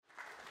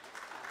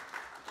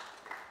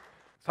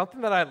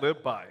something that I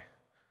live by,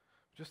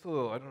 just a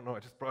little, I don't know, I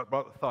just brought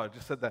the thought, I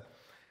just said that,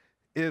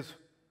 is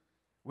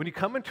when you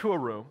come into a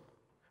room,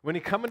 when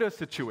you come into a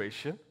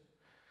situation,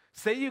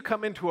 say you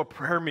come into a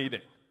prayer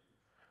meeting,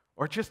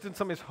 or just in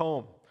somebody's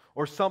home,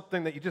 or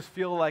something that you just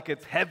feel like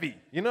it's heavy.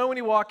 You know when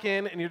you walk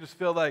in and you just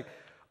feel like,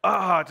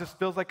 it just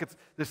feels like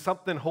there's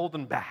something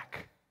holding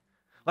back.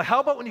 Like how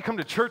about when you come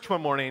to church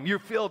one morning and you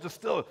feel just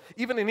still,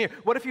 even in here,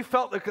 what if you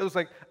felt like it was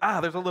like,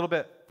 there's a little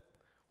bit.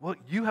 Well,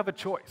 you have a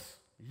choice.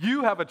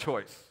 You have a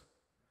choice.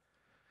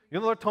 You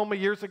know the Lord told me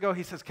years ago,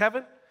 he says,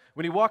 Kevin,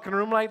 when you walk in a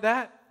room like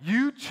that,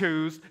 you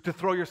choose to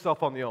throw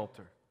yourself on the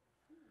altar.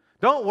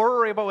 Don't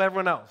worry about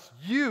everyone else.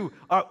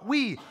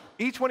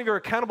 Each one of you are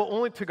accountable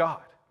only to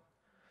God.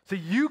 So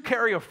you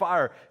carry a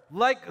fire.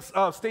 Like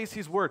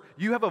Stacy's word,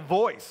 you have a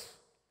voice.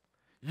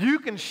 You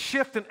can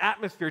shift an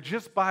atmosphere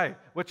just by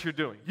what you're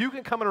doing. You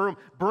can come in a room,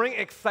 bring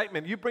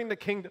excitement. You bring the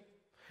kingdom.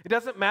 It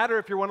doesn't matter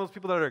if you're one of those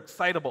people that are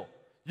excitable.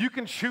 You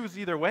can choose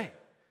either way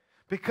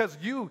because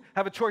you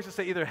have a choice to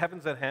say either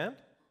heaven's at hand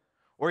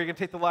or you can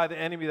take the lie of the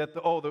enemy that,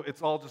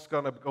 it's all just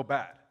going to go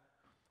bad.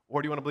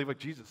 Or do you want to believe what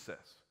Jesus says?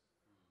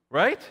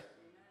 Right?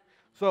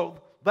 So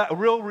that a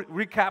real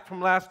recap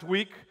from last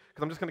week,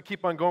 because I'm just going to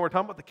keep on going. We're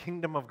talking about the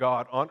kingdom of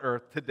God on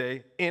earth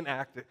today,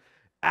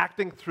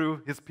 acting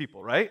through his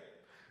people, right?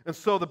 And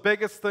so the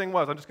biggest thing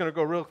was, I'm just going to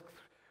go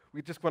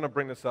we just want to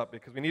bring this up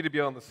because we need to be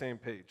on the same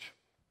page.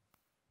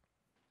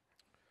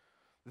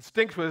 The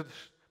distinction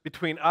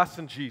between us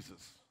and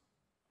Jesus.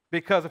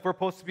 Because if we're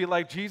supposed to be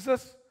like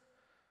Jesus,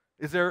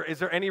 is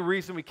there any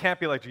reason we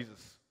can't be like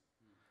Jesus?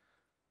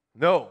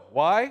 No.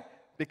 Why?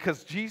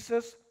 Because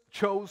Jesus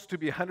chose to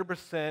be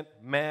 100%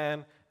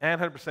 man and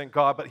 100%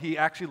 God, but he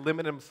actually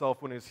limited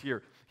himself when he was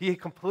here. He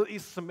completely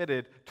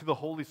submitted to the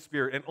Holy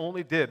Spirit and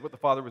only did what the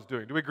Father was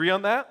doing. Do we agree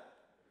on that?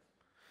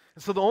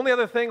 And so the only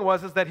other thing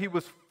is that he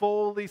was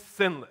fully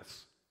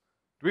sinless.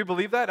 Do we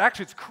believe that?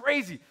 Actually, it's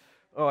crazy.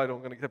 I'm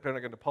going to get up here and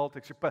get into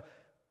politics here, but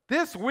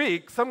this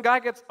week, some guy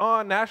gets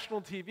on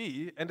national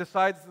TV and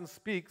decides and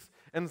speaks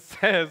and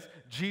says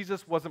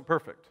Jesus wasn't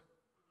perfect.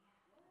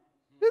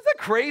 Isn't that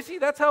crazy?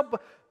 That's how...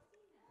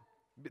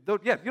 Yeah,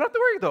 you don't have to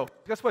worry, though.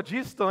 Guess what?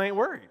 Jesus still ain't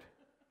worried.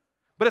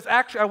 But it's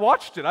actually, I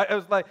watched it. I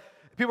was like,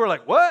 people were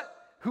like, what?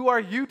 Who are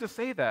you to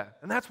say that?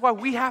 And that's why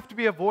we have to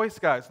be a voice,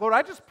 guys. Lord,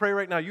 I just pray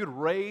right now you'd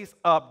raise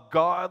up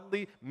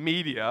godly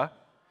media,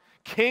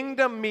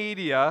 kingdom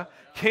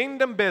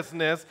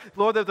business.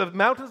 Lord, that the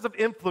mountains of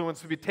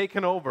influence would be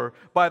taken over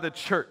by the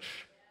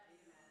church.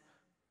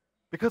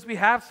 Because we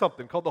have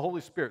something called the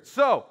Holy Spirit.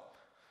 So,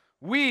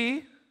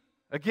 we,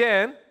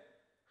 again,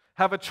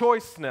 have a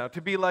choice now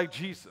to be like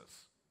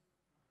Jesus.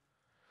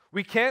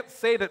 We can't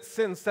say that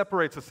sin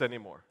separates us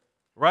anymore,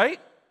 right?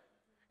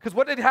 Because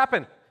what did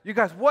happen? You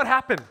guys, what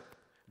happened?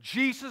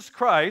 Jesus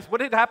Christ,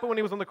 what did happen when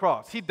he was on the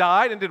cross? He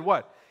died and did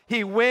what?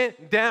 He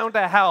went down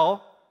to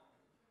hell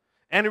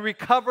and he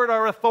recovered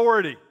our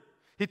authority.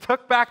 He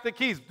took back the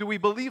keys. Do we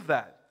believe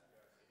that?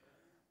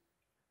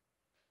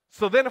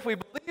 So then if we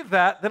believe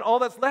that, then all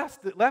that's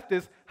left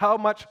is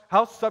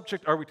how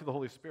subject are we to the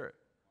Holy Spirit?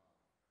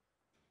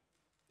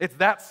 It's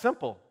that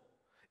simple.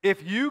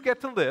 If you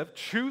get to live,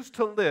 choose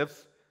to live,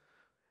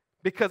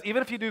 because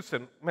even if you do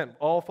sin,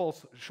 all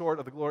falls short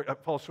of the glory,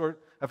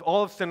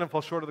 all have sinned and fall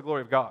short of the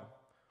glory of God.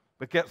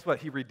 But guess what?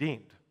 He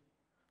redeemed.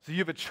 So you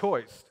have a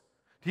choice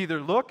to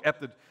either look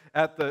at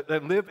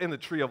and live in the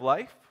tree of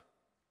life,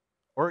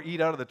 or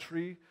eat out of the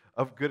tree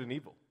of good and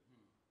evil.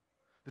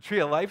 The tree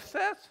of life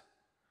says,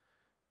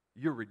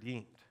 you're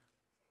redeemed.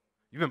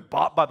 You've been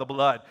bought by the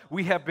blood.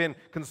 We have been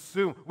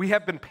consumed. We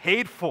have been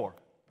paid for.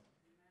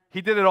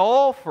 He did it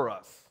all for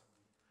us.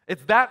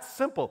 It's that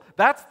simple.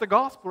 That's the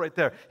gospel right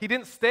there. He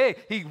didn't stay.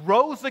 He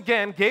rose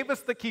again, gave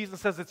us the keys, and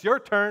says, it's your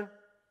turn.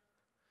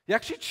 He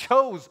actually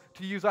chose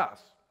to use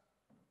us.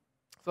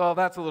 So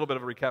that's a little bit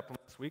of a recap from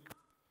this week.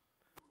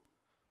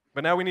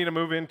 But now we need to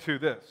move into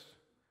this.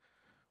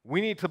 We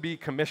need to be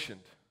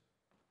commissioned.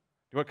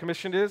 You know what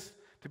commissioned is?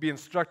 To be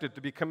instructed,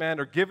 to be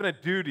commanded, or given a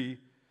duty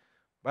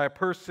by a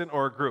person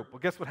or a group. Well,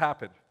 guess what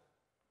happened?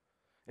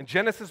 In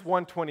Genesis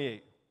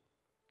 1:28,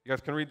 you guys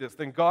can read this.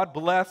 Then God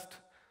blessed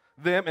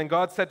them, and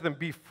God said to them,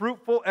 be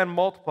fruitful and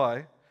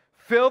multiply,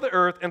 fill the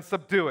earth and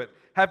subdue it.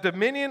 Have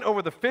dominion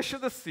over the fish of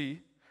the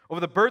sea,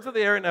 over the birds of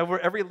the air, and over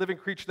every living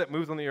creature that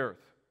moves on the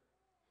earth.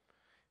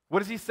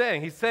 What is he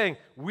saying? He's saying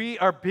we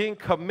are being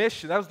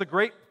commissioned. That was the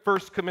great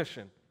first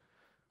commission.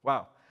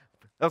 Wow.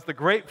 That was the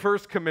great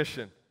first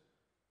commission,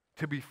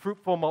 to be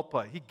fruitful and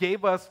multiply. He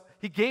gave Adam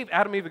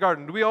and Eve the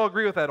garden. Do we all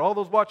agree with that? All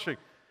those watching,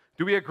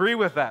 do we agree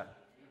with that?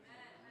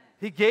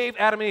 He gave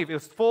Adam and Eve. It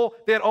was full.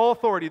 They had all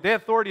authority. They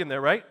had authority in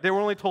there, right? They were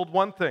only told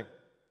one thing.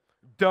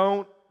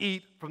 Don't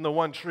eat from the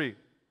one tree.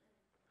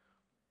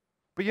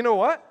 But you know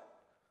what?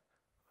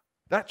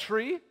 That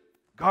tree,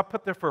 God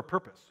put there for a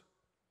purpose.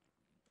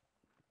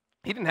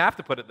 He didn't have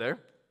to put it there.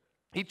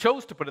 He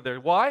chose to put it there.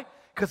 Why?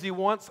 Because he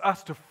wants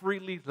us to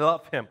freely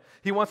love him.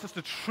 He wants us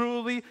to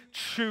truly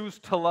choose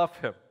to love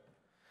him.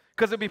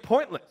 Because it'd be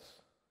pointless.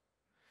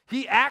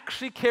 He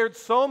actually cared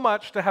so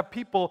much to have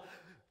people,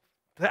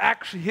 to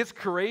actually his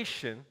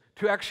creation,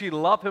 to actually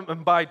love him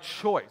and by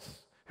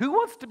choice. Who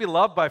wants to be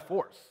loved by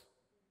force?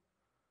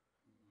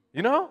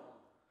 You know?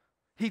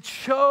 He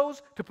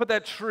chose to put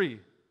that tree.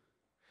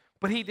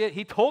 But he did.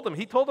 He told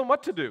them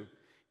what to do.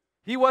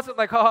 He wasn't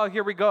like, oh,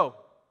 here we go.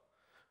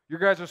 You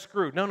guys are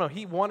screwed. No,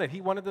 he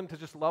wanted them to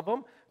just love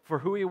him for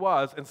who he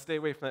was and stay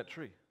away from that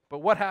tree. But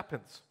what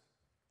happens?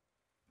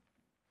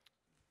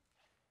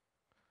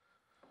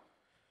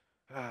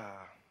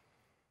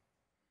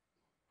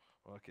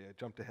 Okay, I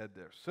jumped ahead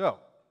there. So,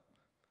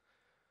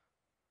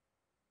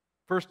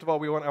 first of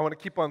all, I want to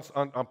keep on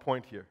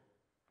point here.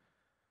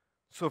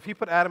 So if he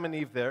put Adam and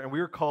Eve there, and we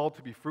were called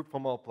to be fruitful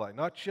and multiply,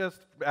 not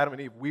just Adam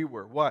and Eve, we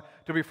were.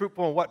 What? To be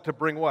fruitful and what? To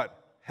bring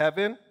what?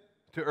 Heaven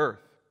to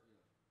earth.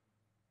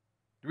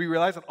 Do we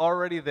realize that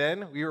already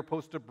then we were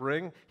supposed to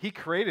bring, he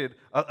created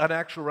an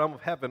actual realm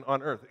of heaven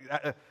on earth.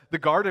 The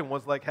garden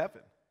was like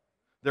heaven.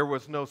 There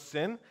was no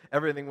sin.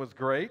 Everything was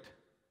great.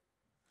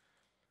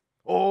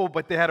 Oh,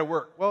 but they had to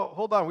work. Well,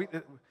 hold on.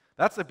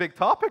 That's a big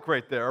topic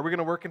right there. Are we going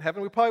to work in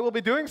heaven? We probably will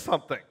be doing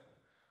something.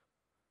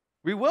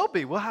 We will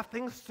be. We'll have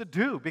things to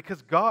do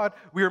because God,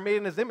 we are made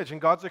in his image,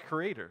 and God's a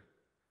creator.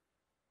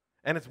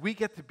 And we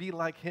get to be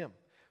like him.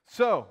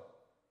 So,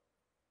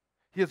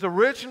 his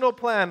original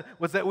plan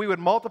was that we would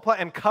multiply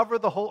and cover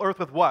the whole earth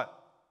with what?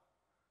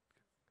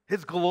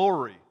 His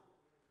glory.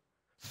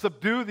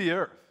 Subdue the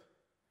earth.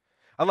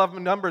 I love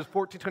Numbers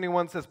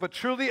 14:21 says, but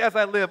truly as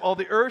I live, all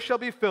the earth shall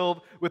be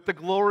filled with the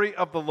glory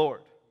of the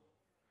Lord.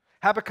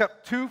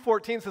 Habakkuk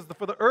 2:14 says,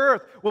 for the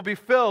earth will be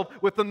filled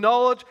with the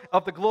knowledge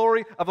of the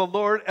glory of the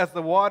Lord as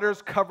the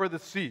waters cover the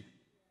sea.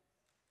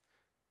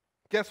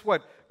 Guess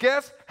what?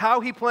 Guess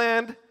how he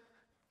planned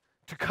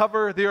to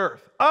cover the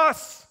earth?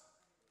 Us.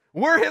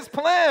 We're his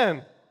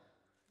plan.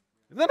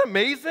 Isn't that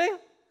amazing?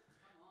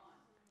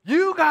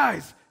 You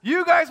guys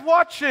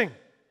watching.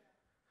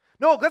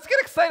 No, let's get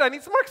excited. I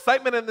need some more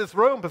excitement in this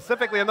room,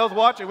 specifically, and those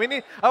watching.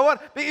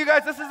 But you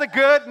guys, this is the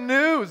good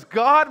news.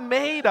 God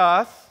made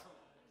us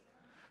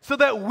so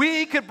that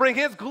we could bring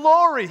his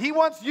glory. He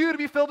wants you to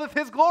be filled with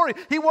his glory.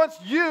 He wants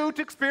you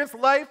to experience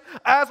life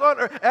as on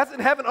earth, as in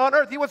heaven on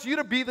earth. He wants you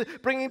to be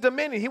bringing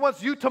dominion. He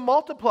wants you to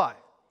multiply.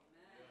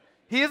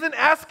 He isn't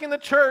asking the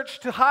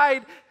church to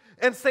hide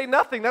and say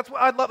nothing. That's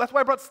why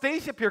I brought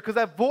Stacy up here, because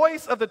that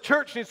voice of the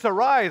church needs to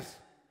rise.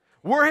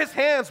 We're his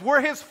hands.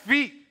 We're his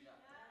feet.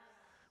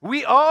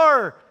 We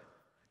are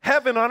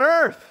heaven on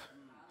earth.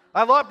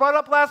 I brought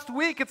up last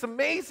week. It's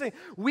amazing.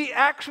 We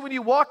actually, when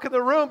you walk in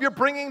the room, you're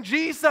bringing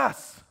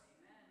Jesus.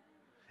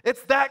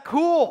 It's that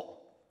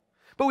cool.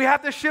 But we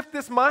have to shift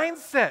this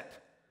mindset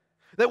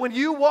that when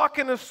you walk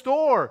in a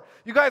store,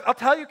 you guys, I'll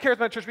tell you,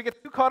 Charismatic Church, we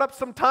get too caught up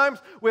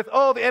sometimes with,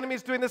 oh, the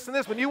enemy's doing this and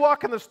this. When you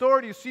walk in the store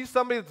and you see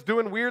somebody that's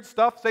doing weird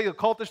stuff, say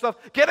occultish stuff,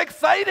 get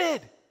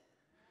excited.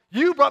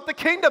 You brought the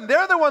kingdom.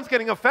 They're the ones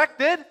getting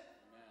affected.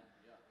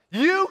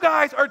 You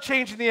guys are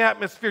changing the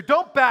atmosphere.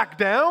 Don't back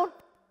down.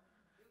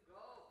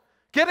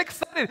 Get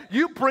excited.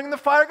 You bring the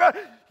fire of God.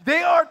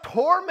 They are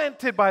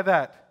tormented by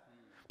that.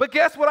 But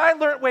guess what I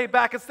learned way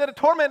back? Instead of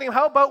tormenting them,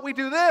 how about we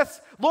do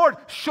this? Lord,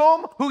 show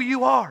them who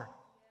you are.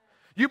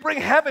 You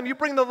bring heaven. You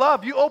bring the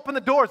love. You open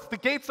the doors. The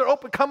gates are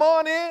open. Come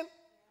on in.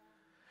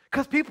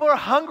 Because people are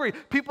hungry.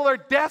 People are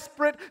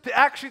desperate to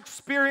actually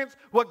experience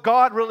what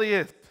God really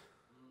is.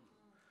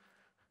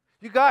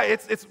 You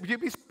guys, you'd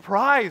be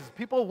surprised.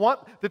 People want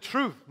the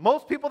truth.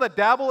 Most people that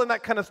dabble in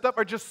that kind of stuff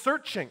are just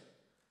searching.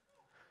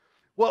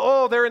 Well,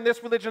 oh, they're in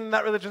this religion and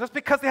that religion. That's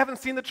because they haven't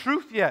seen the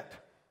truth yet.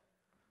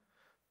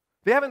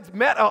 They haven't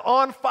met an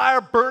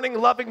on-fire, burning,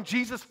 loving,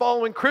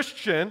 Jesus-following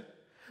Christian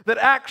that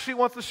actually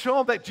wants to show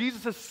them that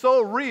Jesus is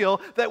so real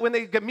that when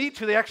they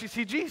meet you, they actually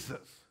see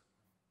Jesus.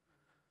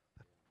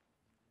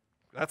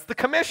 That's the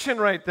commission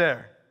right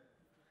there.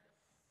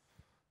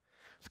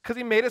 It's because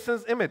he made us in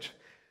his image.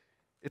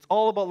 It's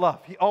all about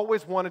love. He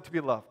always wanted to be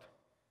loved.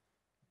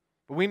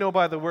 But we know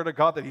by the word of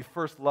God that he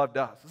first loved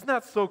us. Isn't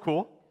that so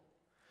cool?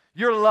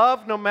 You're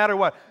loved no matter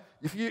what.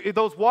 If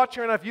those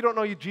watching right now, if you don't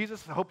know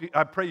Jesus,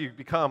 I pray you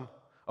become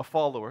a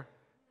follower.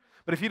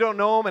 But if you don't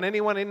know him, and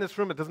anyone in this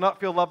room that does not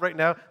feel love right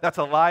now, that's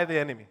a lie of the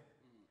enemy.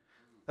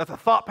 That's a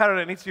thought pattern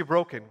that needs to be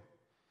broken.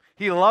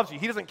 He loves you.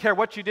 He doesn't care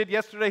what you did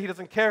yesterday. He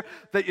doesn't care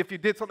that if you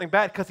did something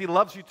bad, because he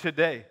loves you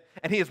today.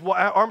 And his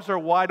arms are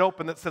wide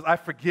open that says, I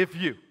forgive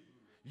you.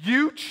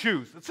 You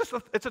choose.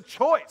 It's a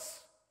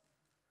choice.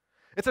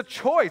 It's a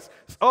choice.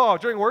 Oh,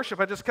 during worship,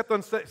 I just kept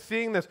on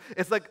seeing this.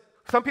 It's like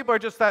some people are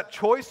just that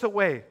choice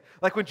away.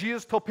 Like when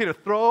Jesus told Peter,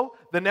 throw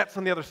the nets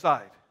on the other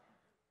side.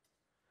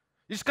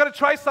 You just got to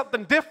try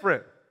something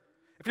different.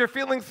 If you're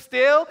feeling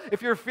stale,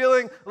 if you're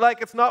feeling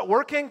like it's not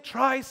working,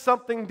 try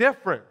something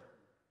different.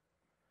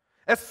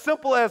 As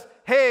simple as,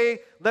 hey,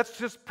 let's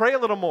just pray a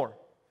little more.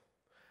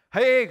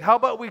 Hey, how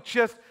about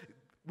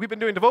we've been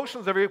doing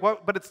devotions every week,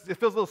 but it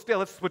feels a little stale.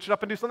 Let's switch it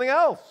up and do something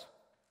else.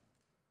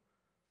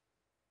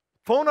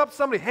 Phone up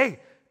somebody. Hey,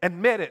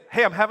 admit it.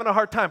 Hey, I'm having a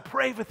hard time.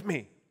 Pray with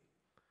me.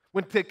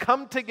 When they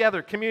come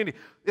together, community,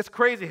 it's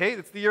crazy. Hey,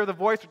 it's the year of the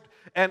voice,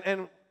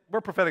 and we're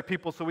prophetic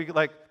people, so we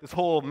like this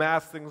whole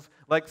mass things.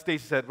 Like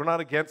Stacey said, we're not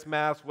against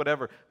mass,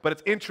 whatever. But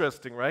it's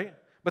interesting, right?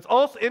 But it's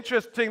also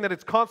interesting that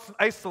it's constant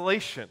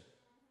isolation.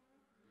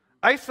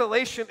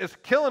 Isolation is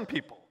killing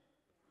people.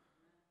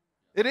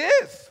 It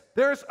is.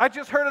 I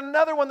just heard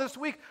another one this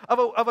week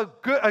of a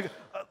good,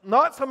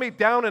 not somebody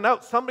down and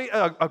out,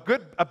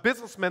 a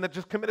businessman that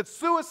just committed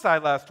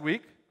suicide last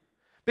week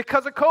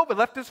because of COVID,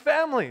 left his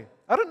family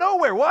out of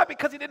nowhere. Why?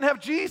 Because he didn't have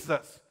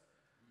Jesus.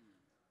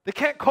 They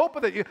can't cope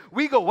with it.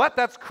 We go, what?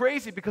 That's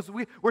crazy, because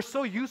we're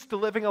so used to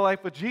living a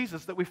life with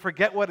Jesus that we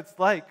forget what it's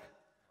like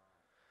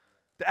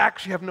to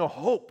actually have no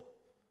hope.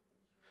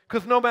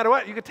 Because no matter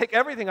what, you can take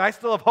everything. I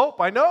still have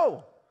hope. I know.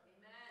 Amen.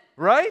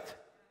 Right?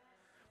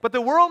 But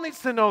the world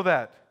needs to know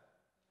that.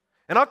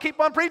 And I'll keep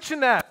on preaching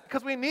that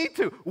because we need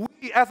to.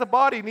 We as a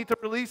body need to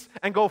release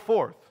and go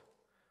forth.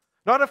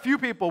 Not a few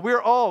people.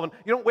 We're all. And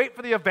you don't wait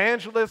for the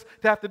evangelist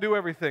to have to do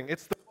everything.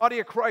 It's the body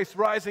of Christ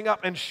rising up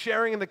and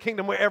sharing in the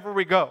kingdom wherever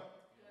we go.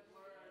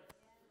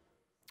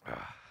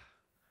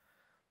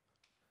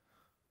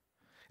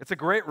 It's a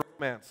great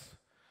romance.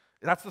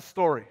 That's the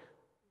story.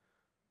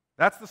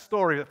 That's the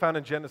story that found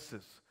in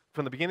Genesis.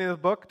 From the beginning of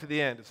the book to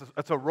the end.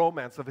 It's a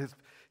romance of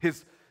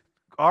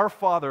our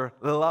Father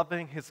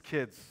loving his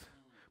kids,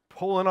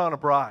 pulling on a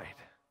bride,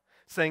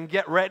 saying,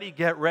 get ready,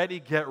 get ready,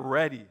 get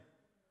ready.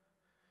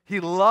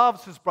 He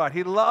loves his bride.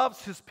 He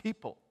loves his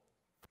people.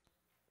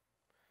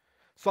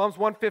 Psalms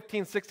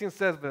 115:16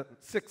 says,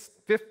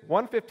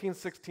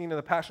 115:16 in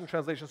the Passion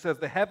Translation says,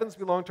 the heavens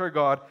belong to our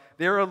God.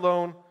 They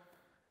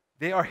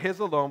are his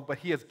alone, but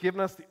he has given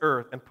us the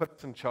earth and put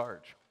us in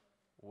charge.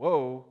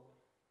 Whoa.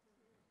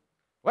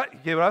 What? He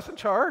gave us in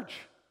charge?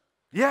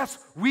 Yes,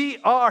 we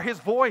are his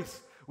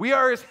voice. We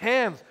are his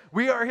hands.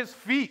 We are his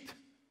feet.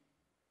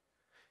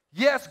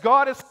 Yes,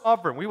 God is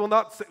sovereign.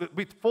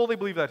 We fully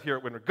believe that here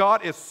at Windward.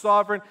 God is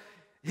sovereign.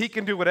 He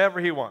can do whatever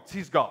he wants.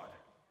 He's God.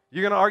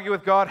 You're going to argue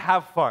with God?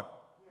 Have fun.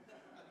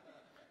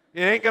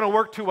 It ain't going to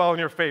work too well in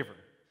your favor.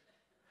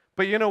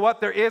 But you know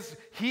what?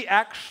 He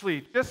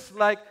actually, just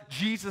like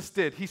Jesus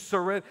did, he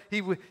surrendered.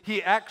 We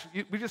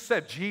just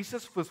said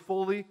Jesus was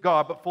fully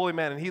God, but fully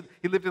man, and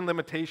he lived in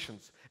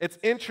limitations. It's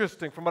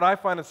interesting from what I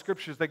find in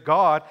scriptures that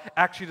God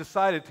actually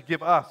decided to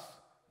give us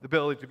the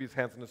ability to be his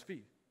hands and his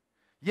feet.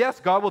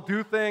 Yes, God will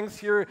do things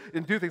here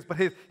and do things, but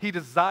he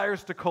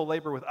desires to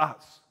co-labor with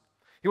us.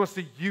 He wants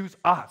to use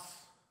us.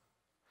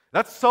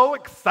 That's so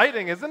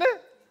exciting, isn't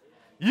it?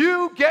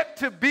 You get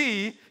to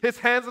be his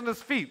hands and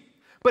his feet.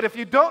 But if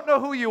you don't know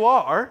who you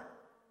are,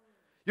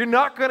 you're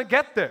not going to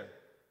get there.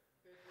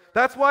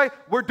 That's why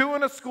we're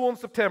doing a school in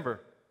September.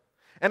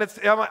 And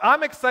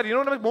I'm excited. You know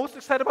what I'm most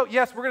excited about?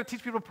 Yes, we're going to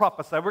teach people to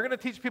prophesy. We're going to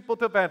teach people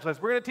to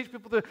evangelize. We're going to teach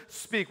people to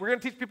speak. We're going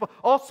to teach people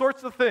all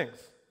sorts of things.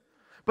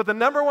 But the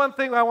number one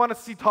thing I want to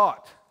see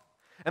taught,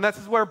 and this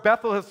is where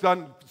Bethel has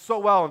done so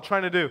well in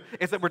trying to do,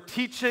 is that we're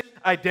teaching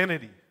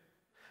identity.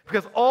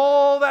 Because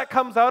all that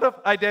comes out of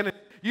identity.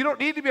 You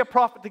don't need to be a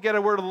prophet to get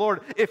a word of the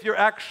Lord if you're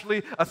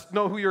actually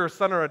know who you're a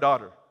son or a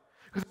daughter.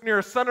 Because when you're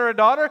a son or a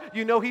daughter,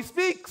 you know he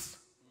speaks.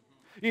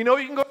 You know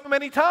you can go to him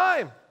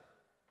anytime.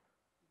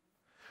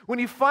 When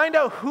you find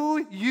out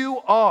who you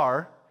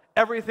are,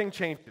 everything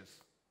changes.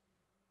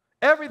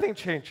 Everything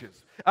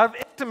changes. Out of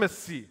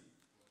intimacy.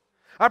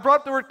 I brought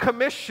up the word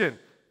commission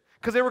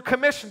because they were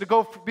commissioned to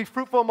go be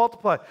fruitful and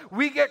multiply.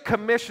 We get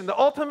commissioned, the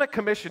ultimate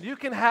commission. You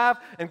can have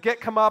and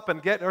come up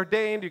and get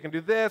ordained. You can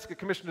do this, get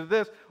commissioned to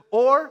this.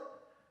 Or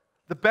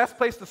the best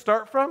place to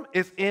start from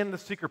is in the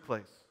secret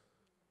place.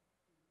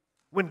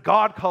 When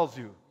God calls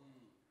you.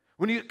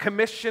 When you get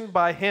commissioned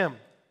by him.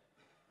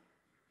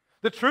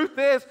 The truth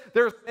is,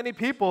 there's many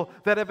people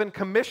that have been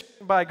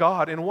commissioned by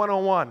God in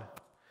 101.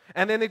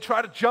 And then they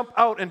try to jump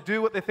out and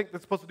do what they think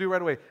they're supposed to do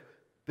right away.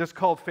 This is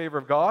called favor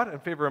of God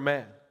and favor of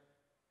man.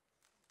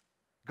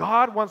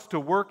 God wants to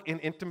work in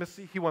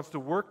intimacy. He wants to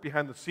work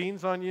behind the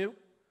scenes on you.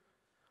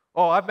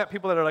 Oh, I've met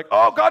people that are like,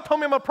 oh, God told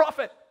me I'm a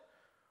prophet.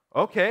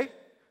 Okay,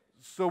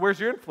 so where's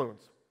your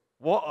influence?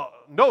 Well,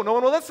 no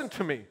one will listen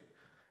to me.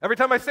 Every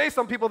time I say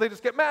some people, they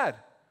just get mad.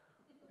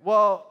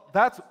 Well,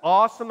 that's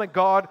awesome that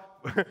God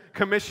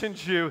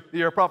commissions you, that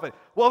you're a prophet.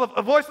 Well,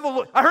 the voice of the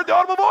Lord, I heard the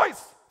audible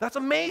voice. That's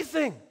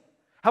amazing.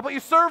 How about you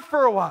serve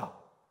for a while?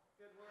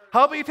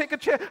 How about you take a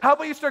chance? How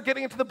about you start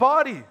getting into the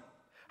body?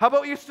 How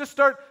about you just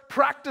start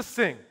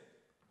practicing?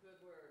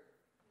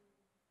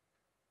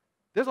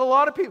 There's a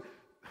lot of people.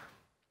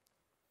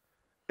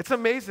 It's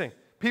amazing.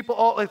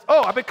 People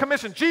I've been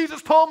commissioned.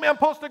 Jesus told me I'm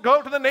supposed to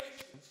go to the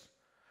nations.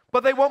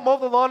 But they won't mow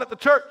the lawn at the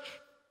church.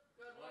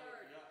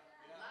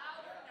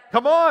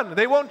 Come on.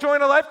 They won't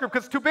join a life group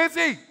because it's too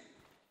busy.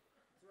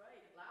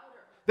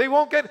 They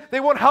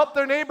won't help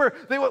their neighbor.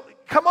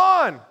 Come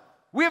on.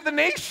 We have the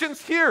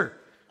nations here.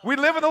 We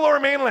live in the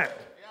Lower Mainland.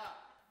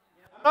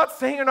 I'm not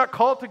saying you're not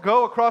called to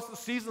go across the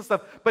seas and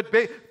stuff, but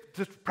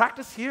just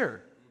practice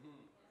here.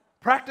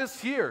 Practice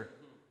here.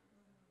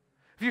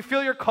 If you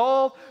feel you're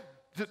called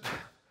to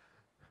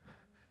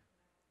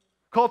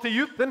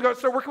youth, then go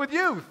start working with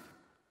youth.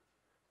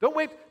 Don't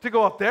wait to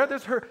go up there.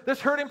 There's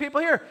hurting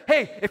people here.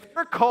 Hey, if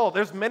you're called,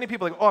 there's many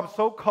people like, oh, I'm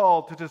so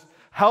called to just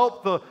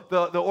help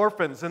the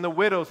orphans and the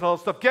widows and all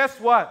this stuff. Guess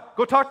what?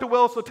 Go talk to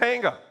Will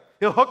Sotanga.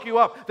 He'll hook you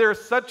up. There is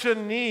such a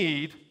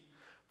need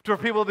for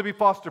people to be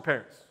foster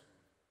parents.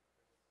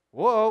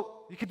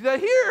 Whoa, you could do that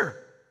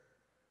here.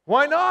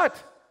 Why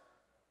not?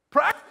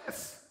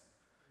 Practice.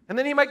 And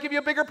then he might give you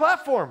a bigger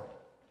platform.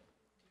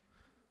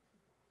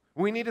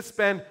 We need to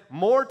spend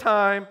more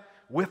time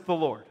with the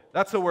Lord.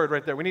 That's a word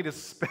right there. We need to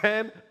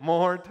spend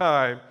more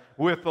time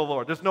with the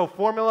Lord. There's no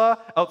formula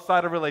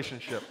outside of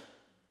relationship.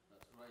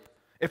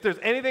 If there's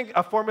anything,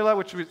 a formula,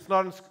 which it's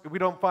not we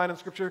don't find in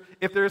Scripture,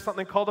 if there is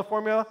something called a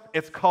formula,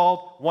 it's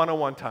called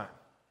one-on-one time.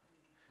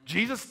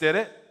 Jesus did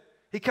it.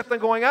 He kept on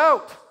going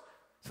out.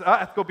 He said, I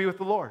have to go be with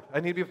the Lord. I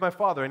need to be with my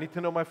Father. I need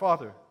to know my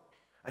Father.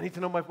 I need to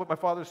know what my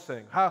Father's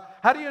saying.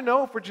 How do you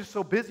know if we're just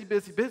so busy?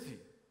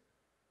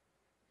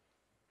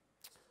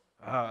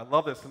 I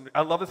love this.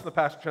 I love this in the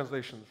Passion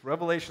Translations.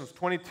 Revelations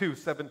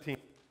 22:17.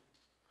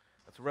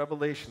 That's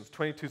Revelations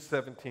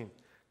 22:17.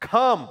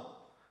 Come,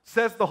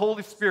 says the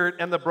Holy Spirit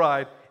and the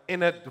bride,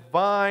 in a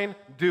divine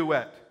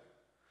duet.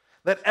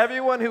 Let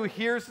everyone who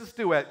hears this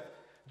duet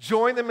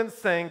join them in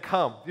saying,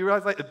 come. Do you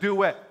realize, like, a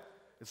duet?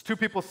 It's two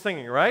people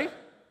singing, right?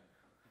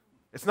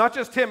 It's not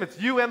just him, it's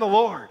you and the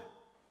Lord.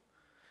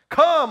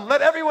 Come,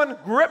 let everyone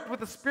gripped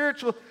with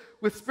spiritual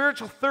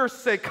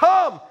thirst say,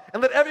 come,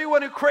 and let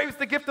everyone who craves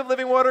the gift of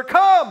living water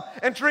come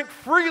and drink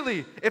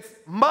freely. It's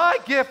my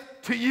gift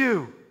to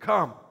you.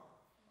 Come.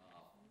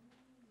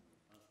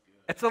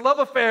 It's a love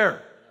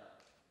affair.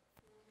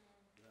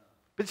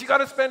 But you got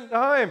to spend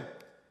time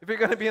if you're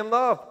going to be in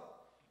love.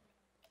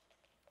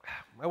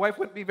 My wife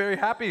wouldn't be very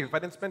happy if I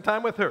didn't spend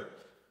time with her.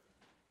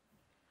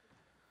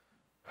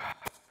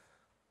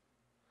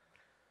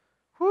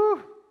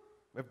 Whew.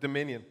 We have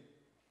dominion.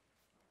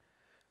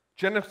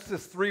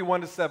 Genesis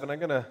 3:1-7. I'm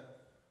going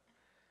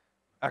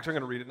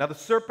to read it. Now the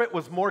serpent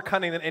was more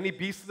cunning than any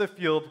beast of the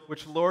field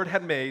which the Lord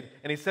had made.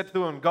 And he said to the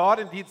woman, God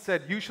indeed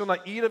said, you shall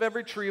not eat of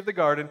every tree of the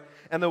garden.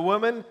 And the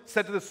woman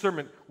said to the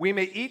serpent, we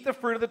may eat the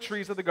fruit of the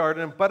trees of the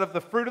garden, but of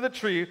the fruit of the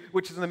tree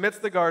which is in the midst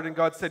of the garden,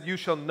 God said, you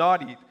shall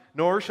not eat,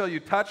 nor shall you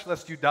touch,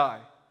 lest you die.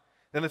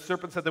 Then the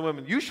serpent said to the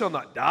woman, you shall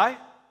not die.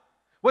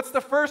 What's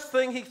the first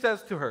thing he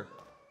says to her?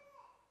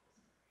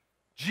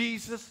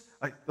 Jesus,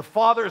 the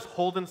Father is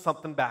holding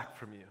something back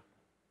from you.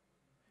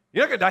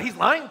 You're not going to die. He's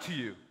lying to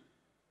you.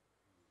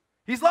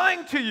 He's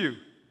lying to you.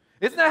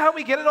 Isn't that how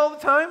we get it all the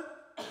time?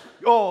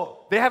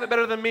 Oh, they have it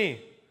better than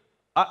me.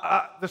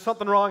 There's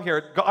something wrong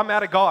here. I'm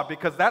mad at God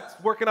because that's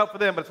working out for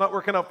them, but it's not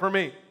working out for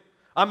me.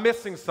 I'm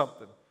missing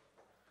something.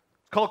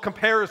 It's called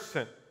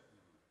comparison.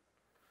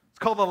 It's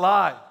called a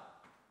lie.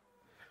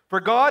 For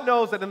God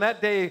knows that in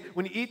that day,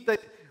 when you eat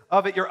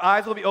of it, your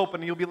eyes will be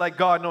open and you'll be like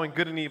God, knowing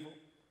good and evil.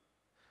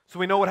 So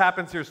we know what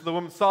happens here. So the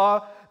woman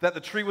saw that the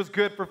tree was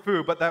good for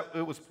food, but that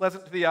it was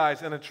pleasant to the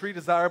eyes, and a tree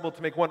desirable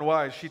to make one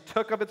wise. She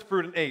took of its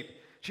fruit and ate.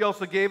 She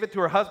also gave it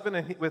to her husband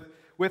and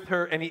with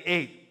her, and he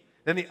ate.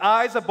 Then the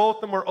eyes of both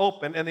of them were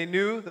open, and they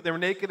knew that they were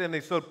naked, and they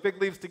sewed fig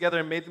leaves together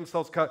and made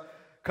themselves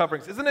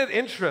coverings. Isn't it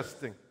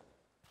interesting?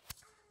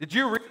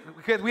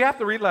 Because we have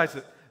to realize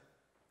it.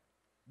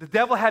 The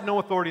devil had no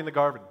authority in the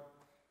garden.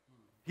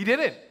 He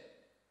didn't.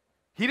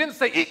 He didn't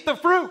say, eat the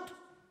fruit.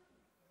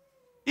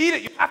 Eat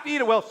it. You have to eat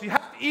it. Well, so you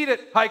have to eat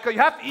it, Heike. You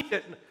have to eat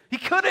it. He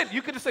couldn't.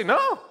 You could just say,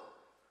 no.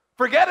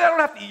 Forget it. I don't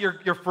have to eat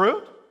your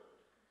fruit.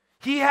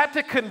 He had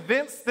to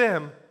convince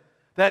them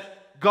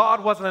that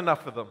God wasn't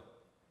enough for them.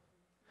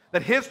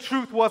 That his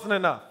truth wasn't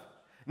enough.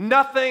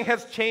 Nothing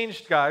has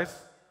changed, guys.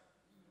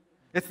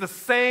 It's the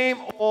same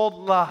old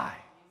lie.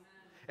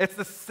 It's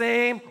the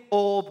same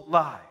old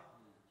lie.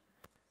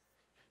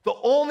 The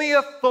only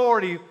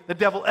authority the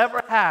devil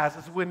ever has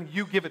is when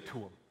you give it to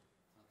him.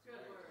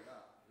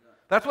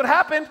 That's what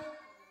happened.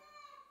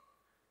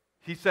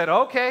 He said,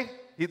 okay.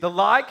 The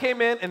lie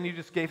came in and you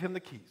just gave him the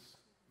keys.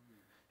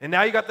 And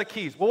now you got the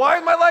keys. Well, why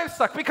does my life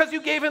suck? Because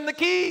you gave him the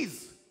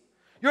keys.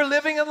 You're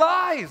living in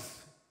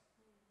lies.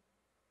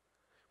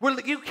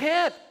 You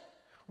can't.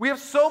 We have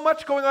so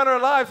much going on in our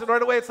lives, and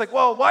right away it's like,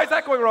 well, why is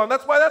that going wrong?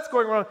 That's why that's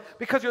going wrong.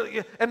 Because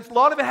and a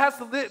lot of it has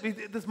to live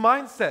this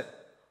mindset.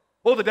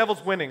 Oh, the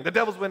devil's winning. The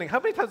devil's winning. How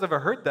many times have I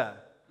heard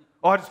that?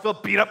 Oh, I just feel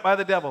beat up by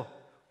the devil.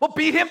 Well,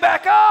 beat him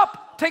back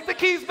up. Take the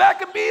keys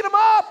back and beat him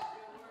up.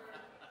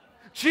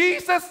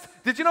 Jesus,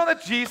 did you know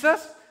that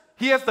Jesus,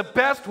 he has the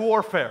best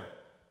warfare?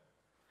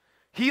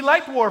 He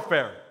liked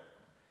warfare.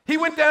 He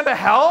went down to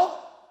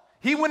hell.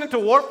 He went into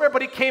warfare,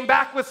 but he came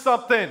back with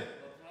something.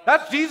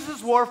 That's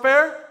Jesus'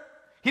 warfare.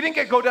 He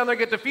didn't go down there and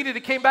get defeated.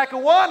 He came back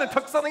and won and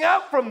took something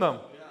out from them.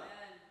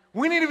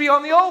 We need to be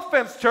on the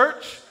offense,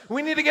 church.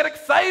 We need to get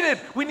excited.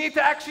 We need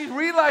to actually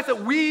realize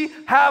that we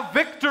have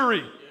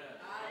victory.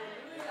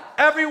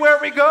 Everywhere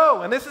we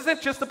go. And this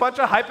isn't just a bunch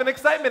of hype and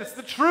excitement. It's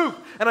the truth.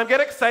 And I'm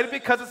getting excited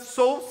because it's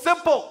so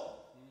simple.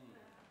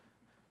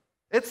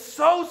 It's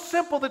so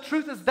simple. The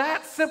truth is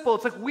that simple.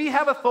 It's like we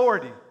have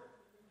authority.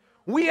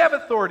 We have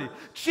authority.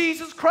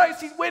 Jesus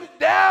Christ, he went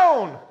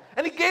down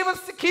and he gave us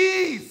the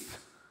keys.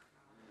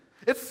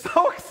 It's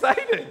so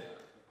exciting.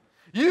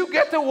 You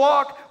get to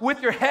walk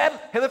with your head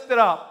lifted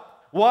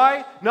up.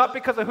 Why? Not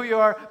because of who you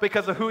are,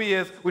 because of who he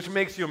is, which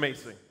makes you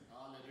amazing.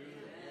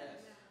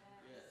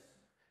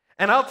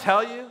 And I'll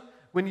tell you,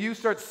 when you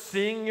start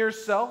seeing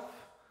yourself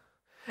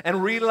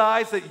and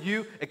realize that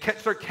you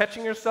start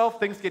catching yourself,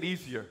 things get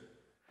easier.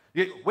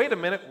 Wait a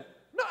minute.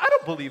 No, I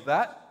don't believe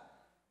that.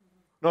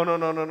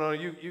 No,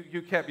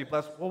 you can't be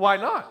blessed. Well, why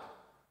not?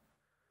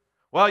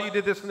 Well, you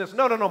did this and this.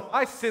 No,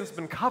 my sin's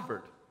been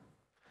covered.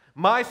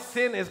 My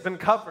sin has been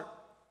covered.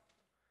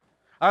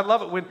 I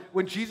love it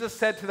when Jesus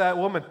said to that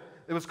woman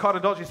that was caught in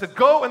adultery, he said,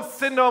 go and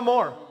sin no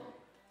more.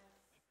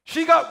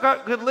 She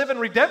could live in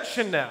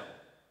redemption now.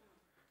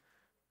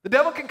 The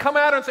devil can come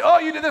at her and say, oh,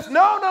 you did this.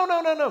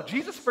 No.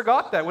 Jesus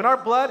forgot that. When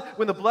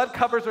the blood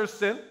covers our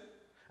sin,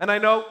 and I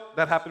know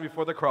that happened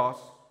before the cross,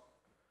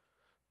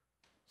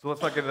 so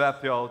let's not get into that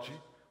theology,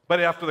 but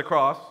after the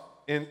cross,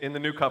 in the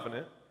new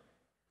covenant,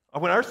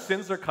 when our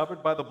sins are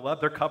covered by the blood,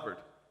 they're covered.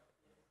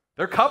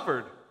 They're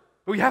covered.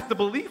 But we have to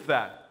believe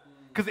that.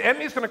 Because the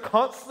enemy is going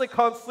to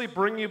constantly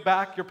bring you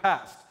back your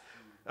past.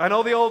 I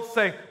know the old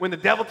saying, when the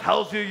devil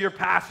tells you your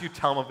past, you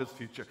tell him of his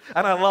future.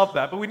 And I love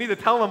that. But we need to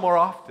tell him more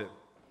often.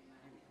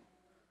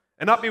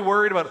 And not be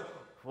worried about,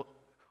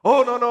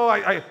 oh, no,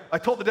 I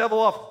told the devil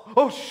off.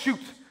 Oh, shoot,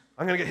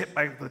 I'm going to get hit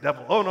by the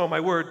devil. Oh, no,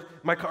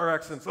 my car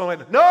accidents. Oh,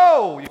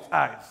 no, you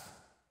guys.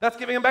 That's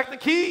giving him back the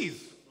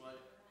keys.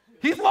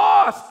 He's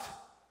lost.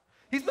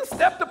 He's been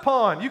stepped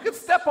upon. You can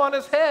step on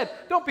his head.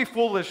 Don't be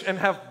foolish and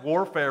have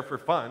warfare for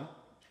fun.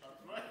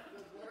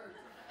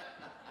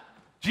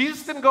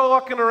 Jesus didn't go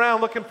walking around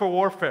looking for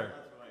warfare.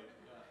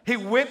 He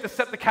went to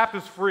set the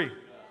captives free.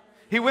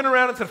 He went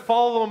around and said,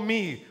 follow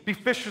me, be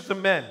fishers of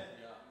men.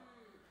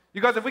 You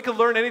guys, if we could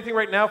learn anything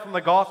right now from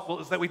the gospel,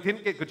 is that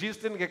Jesus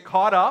didn't get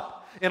caught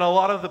up in a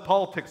lot of the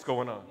politics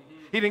going on.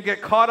 He didn't get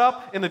caught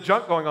up in the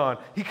junk going on.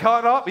 He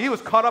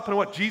was caught up in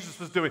what Jesus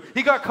was doing.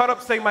 He got caught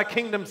up saying, my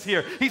kingdom's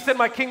here. He said,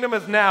 my kingdom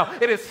is now.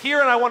 It is here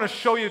and I want to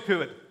show you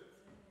to it.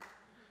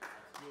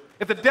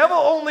 If the devil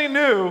only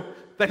knew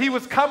that he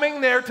was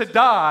coming there to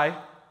die,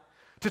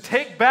 to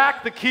take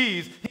back the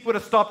keys, he would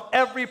have stopped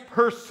every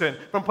person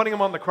from putting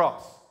him on the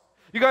cross.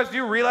 You guys, do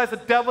you realize the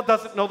devil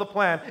doesn't know the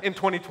plan in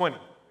 2020?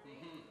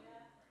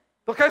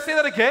 Look, can I say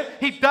that again?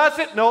 He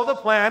doesn't know the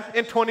plan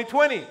in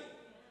 2020.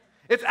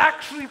 It's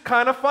actually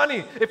kind of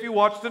funny if you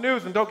watch the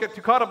news and don't get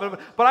too caught up in it.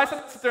 But I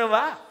sit there and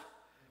laugh.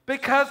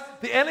 Because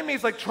the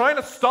enemy's like trying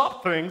to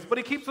stop things, but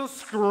he keeps on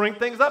screwing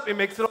things up. He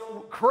makes it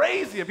all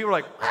crazy. And people are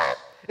like, what?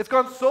 It's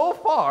gone so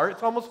far,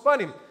 it's almost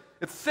funny.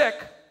 It's sick,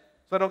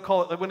 so I don't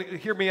call it,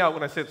 hear me out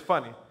when I say it's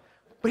funny.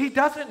 But he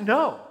doesn't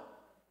know.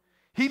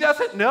 He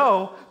doesn't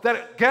know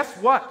that, guess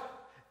what?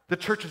 The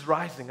church is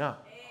rising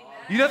up.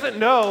 He doesn't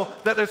know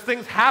that there's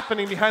things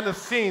happening behind the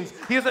scenes.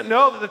 He doesn't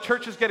know that the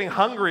church is getting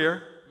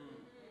hungrier.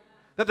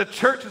 That the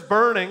church is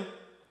burning.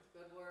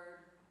 Good word.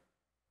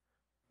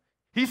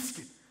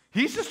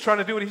 He's just trying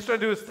to do what he's trying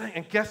to do his thing.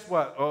 And guess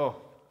what? Oh,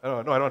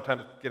 I don't have time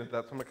to get into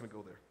that, so I'm not going to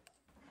go there.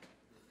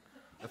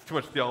 That's too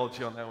much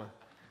theology on that one.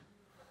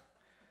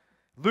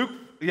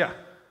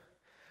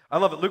 I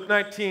love it. Luke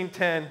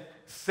 19:10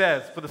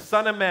 says, for the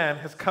Son of Man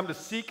has come to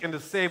seek and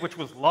to save which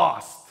was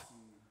lost.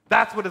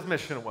 That's what his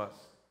mission was.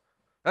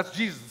 That's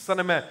Jesus, the Son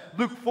of Man.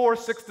 Luke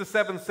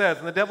 4:6-7 says,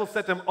 and the devil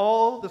said to him,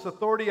 all this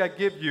authority I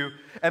give you,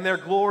 and their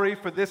glory,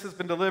 for this has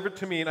been delivered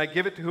to me, and I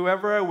give it to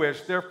whoever I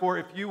wish. Therefore,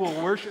 if you will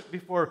worship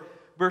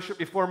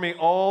before me,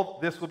 all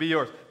this will be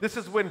yours. This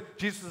is when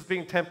Jesus is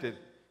being tempted.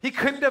 He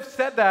couldn't have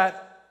said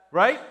that,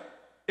 right,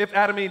 if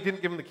Adam and Eve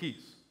didn't give him the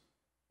keys.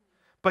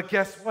 But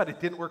guess what? It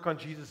didn't work on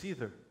Jesus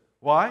either.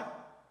 Why?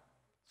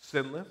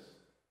 Sinless,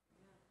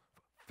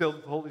 filled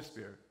with the Holy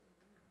Spirit.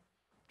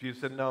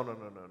 Jesus said, no.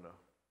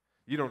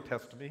 You don't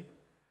test me.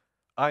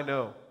 I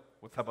know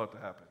what's about to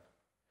happen.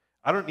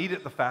 I don't need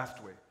it the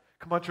fast way.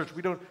 Come on, church.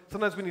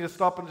 Sometimes we need to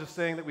stop and just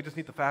saying that we just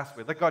need the fast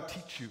way. Let God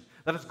teach you.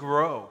 Let us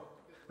grow.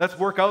 Let's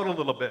work out a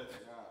little bit.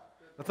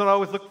 Let's not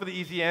always look for the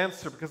easy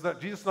answer, because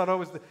Jesus is not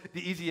always the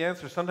easy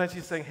answer. Sometimes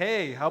he's saying,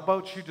 hey, how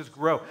about you just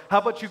grow? How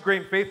about you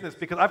gain faith in this?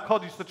 Because I've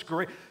called you such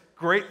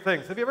great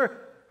things.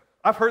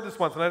 I've heard this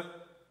once, and I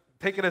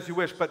take it as you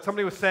wish, but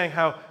somebody was saying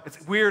how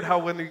it's weird how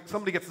when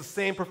somebody gets the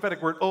same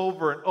prophetic word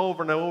over and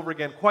over and over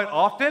again, quite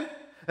often,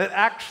 it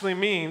actually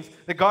means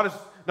that God is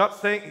not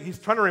saying, he's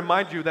trying to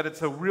remind you that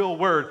it's a real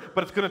word,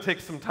 but it's going to take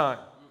some time.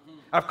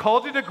 I've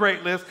called you to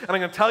greatness, and I'm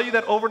going to tell you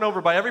that over and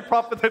over by every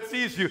prophet that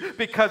sees you,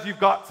 because you've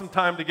got some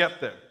time to get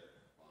there.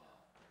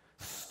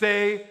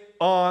 Stay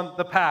on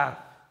the path.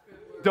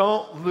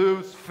 Don't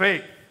lose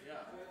faith.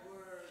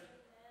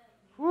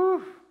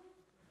 Whew.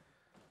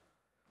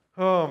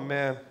 Oh,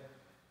 man.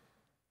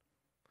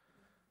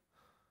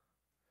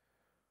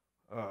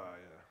 Oh,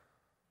 yeah.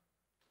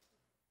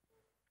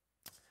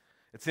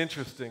 It's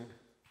interesting.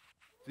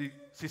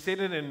 See,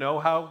 Satan didn't know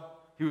how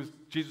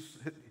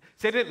Satan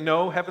didn't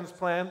know heaven's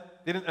plan.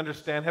 They didn't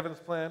understand heaven's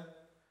plan.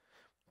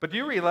 But do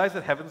you realize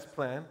that heaven's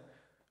plan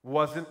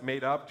wasn't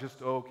made up just,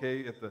 at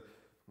the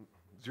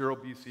 0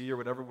 BC or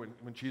whatever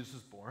when Jesus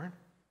was born?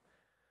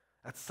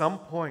 At some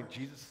point,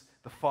 Jesus,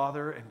 the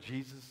Father and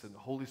Jesus and the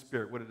Holy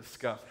Spirit would have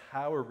discussed,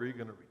 how are we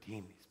going to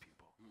redeem these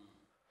people?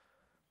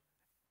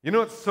 You know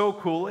what's so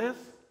cool is?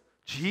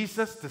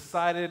 Jesus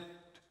decided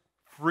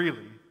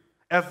freely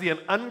as the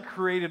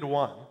uncreated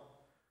one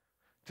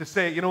to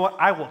say, you know what,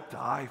 I will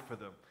die for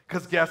them.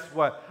 Because guess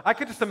what? I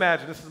could just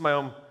imagine, this is my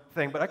own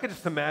thing, but I could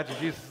just imagine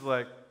Jesus is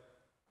like,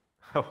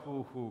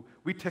 oh,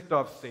 we ticked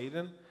off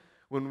Satan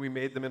when we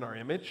made them in our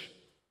image,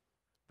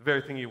 the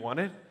very thing he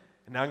wanted,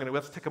 and now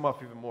let's tick him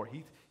off even more.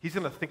 He's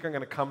going to think I'm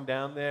going to come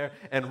down there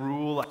and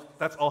rule.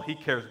 That's all he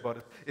cares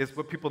about is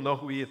what people know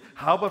who he is.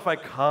 How about if I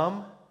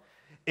come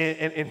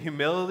in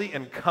humility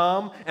and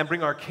come and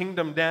bring our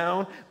kingdom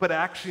down, but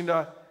actually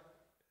not,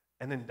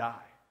 and then die?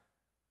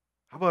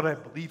 How about I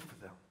bleed for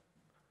them?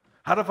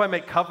 How about if I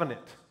make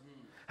covenant?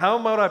 How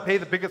about I pay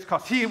the biggest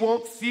cost? He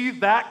won't see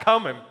that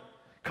coming.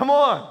 Come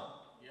on.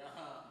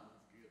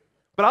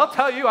 But I'll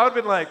tell you, I would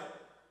have been like,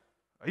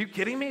 are you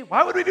kidding me?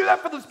 Why would we do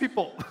that for those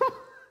people?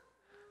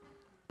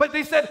 But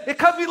they said,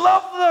 because we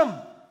love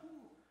them.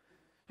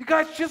 You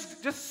guys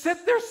just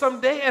sit there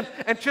someday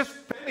and just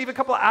spend even a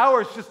couple of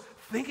hours just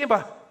thinking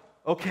about,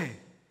 okay,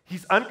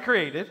 he's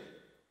uncreated,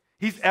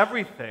 he's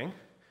everything,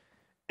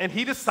 and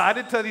he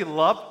decided that he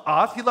loved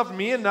us, he loved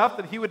me enough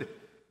that he would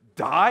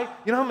die.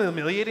 You know how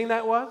humiliating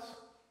that was?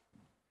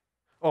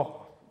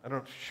 Oh, I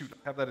don't, shoot,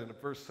 I have that in a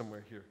verse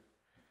somewhere here.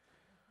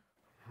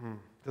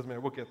 Doesn't matter,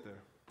 we'll get there.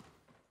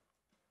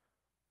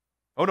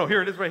 Oh no,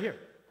 here it is right here.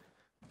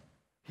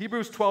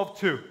 Hebrews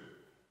 12:2.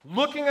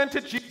 Looking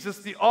unto Jesus,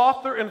 the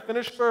author and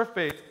finisher of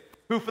faith,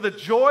 who for the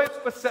joy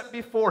that was set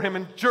before him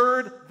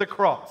endured the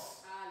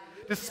cross,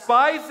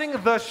 despising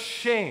the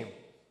shame.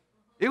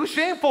 It was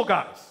shameful,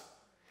 guys.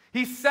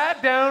 He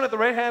sat down at the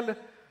right hand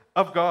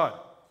of God.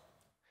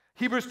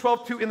 Hebrews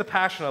 12:2 in the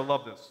Passion, I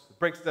love this. It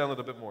breaks it down a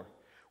little bit more.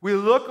 We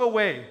look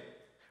away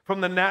from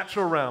the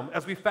natural realm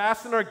as we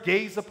fasten our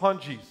gaze upon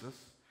Jesus,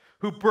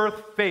 who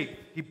birthed faith.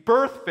 He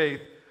birthed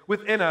faith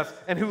within us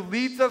and who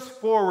leads us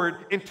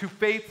forward into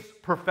faith's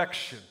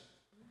perfection.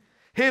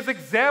 His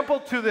example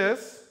to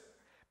this,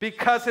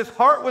 because his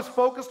heart was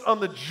focused on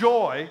the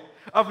joy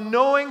of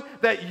knowing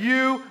that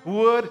you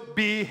would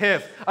be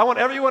his. I want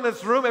everyone in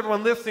this room,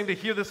 everyone listening, to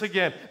hear this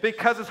again.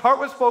 Because his heart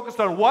was focused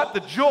on what?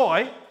 The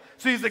joy.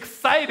 So he's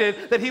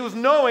excited that he was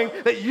knowing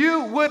that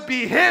you would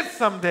be his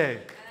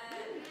someday.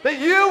 That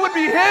you would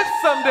be his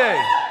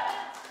someday.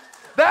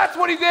 That's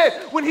what he did.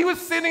 When he was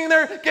sitting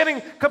there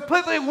getting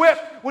completely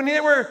whipped, when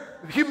they were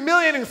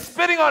humiliating,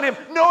 spitting on him,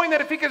 knowing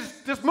that if he could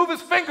just move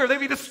his finger,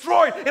 they'd be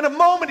destroyed. In a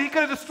moment, he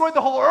could have destroyed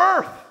the whole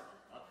earth.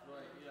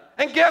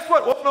 And guess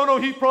what? Oh, no,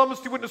 he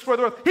promised he wouldn't destroy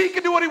the earth. He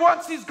can do what he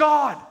wants. He's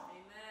God.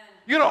 Amen.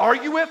 You going to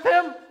argue with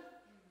him?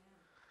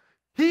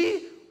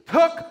 He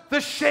took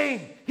the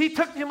shame. He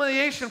took the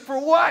humiliation for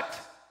what?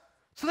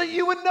 So that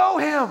you would know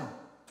him.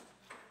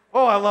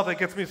 Oh, I love that. It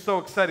gets me so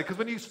excited. Because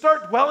when you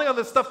start dwelling on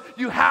this stuff,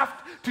 you have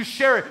to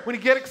share it. When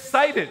you get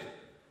excited,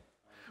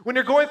 when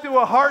you're going through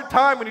a hard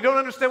time, when you don't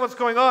understand what's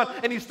going on,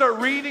 and you start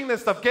reading this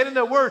stuff, get in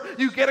the Word,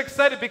 you get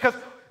excited. Because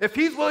if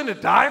he's willing to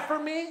die for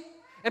me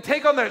and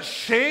take on that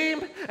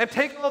shame and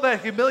take all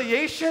that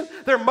humiliation,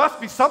 there must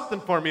be something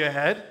for me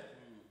ahead.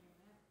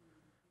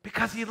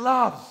 Because he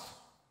loves.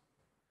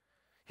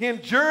 He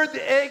endured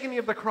the agony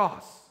of the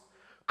cross,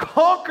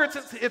 conquered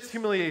its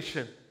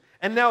humiliation,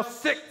 and now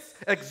sits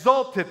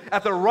exalted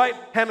at the right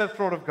hand of the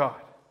throne of God.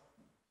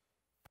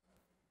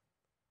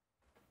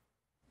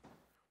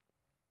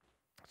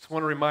 I just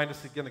want to remind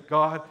us again that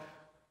God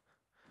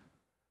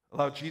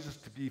allowed Jesus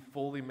to be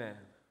fully man.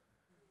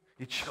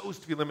 He chose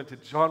to be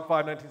limited. John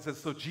 5:19 says,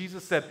 so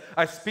Jesus said,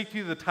 I speak to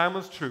you the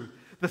timeless truth.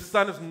 The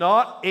Son is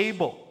not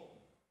able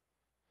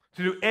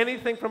to do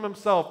anything from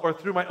himself or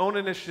through my own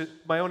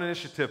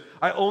initiative.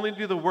 I only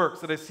do the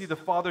works that I see the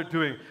Father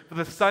doing, for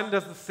the Son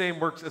does the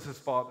same works as his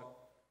Father.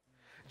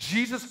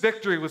 Jesus'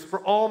 victory was for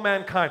all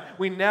mankind.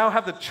 We now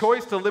have the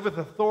choice to live with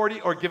authority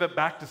or give it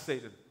back to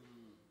Satan.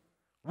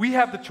 We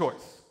have the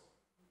choice.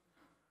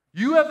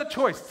 You have the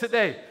choice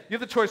today. You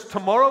have the choice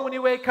tomorrow when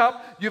you wake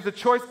up. You have the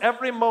choice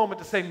every moment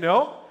to say,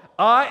 no,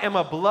 I am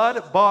a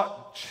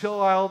blood-bought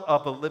child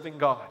of the living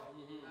God.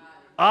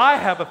 I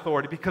have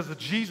authority because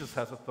Jesus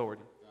has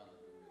authority.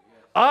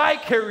 I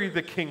carry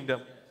the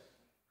kingdom.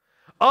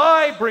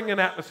 I bring an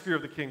atmosphere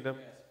of the kingdom.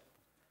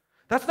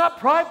 That's not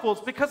prideful.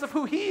 It's because of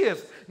who he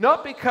is,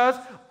 not because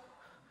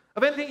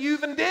of anything you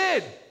even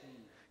did.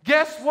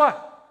 Guess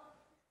what?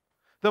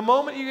 The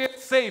moment you get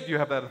saved, you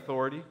have that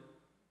authority.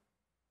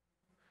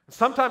 And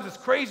sometimes it's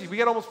crazy. We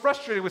get almost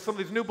frustrated with some of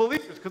these new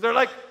believers because they're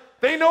like,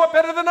 they know it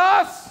better than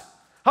us.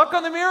 How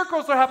come the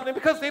miracles are happening?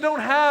 Because they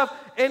don't have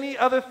any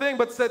other thing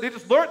but said, they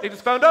just learned, they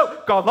just found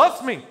out, God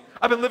loves me.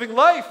 I've been living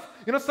life.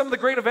 You know, some of the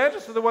great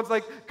evangelists are the ones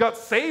like got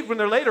saved when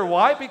they're later.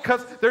 Why?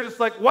 Because they're just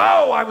like,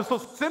 wow, I was so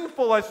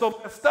sinful, I was so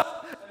messed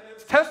up. And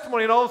it's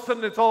testimony, and all of a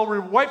sudden it's all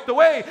wiped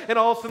away, and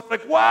all of a sudden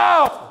it's like,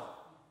 wow.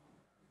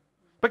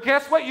 But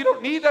guess what? You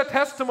don't need that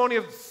testimony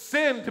of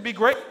sin to be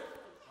great.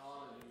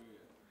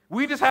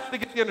 We just have to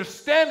get the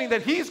understanding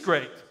that he's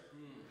great.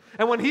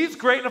 And when he's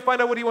great and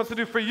find out what he wants to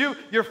do for you,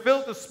 you're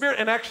filled with the Spirit,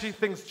 and actually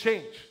things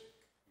change.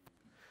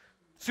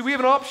 See, we have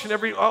an option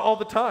all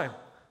the time.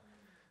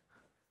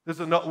 There's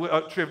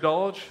a tree of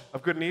knowledge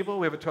of good and evil.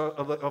 We have a tree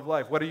of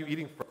life. What are you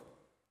eating from?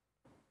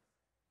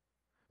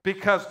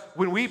 Because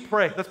when we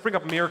pray, let's bring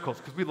up miracles,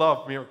 because we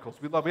love miracles.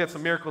 We had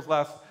some miracles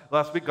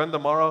last week.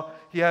 Gundamaro,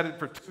 he had it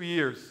for 2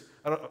 years.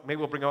 Maybe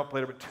we'll bring him up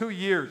later, but 2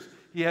 years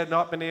he had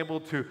not been able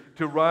to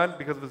run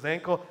because of his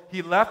ankle.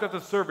 He left after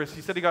service.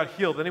 He said he got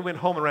healed. Then he went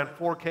home and ran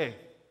 4K.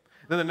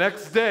 Then the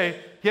next day,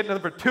 he had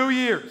nothing for 2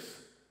 years.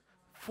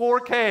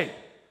 4K.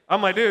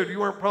 I'm like, dude, you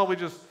weren't probably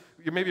just,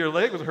 maybe your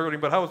leg was hurting,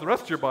 but how was the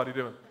rest of your body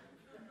doing?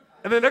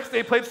 And then the next day,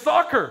 he played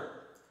soccer.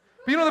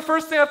 But you know the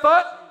first thing I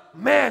thought?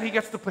 Man, he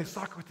gets to play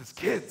soccer with his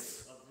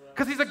kids.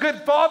 Because he's a good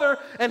father,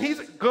 and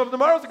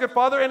Gundamaro's a good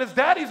father, and his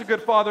daddy's a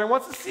good father, and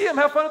wants to see him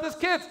have fun with his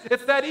kids.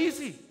 It's that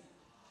easy.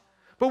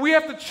 But we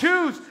have to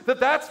choose that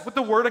that's what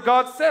the Word of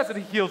God says, that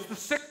He heals the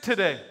sick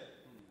today.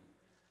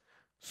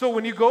 So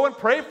when you go and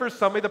pray for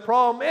somebody, the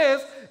problem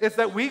is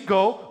that we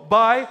go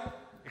by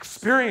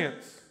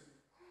experience.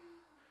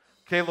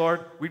 Okay,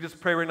 Lord, we just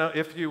pray right now,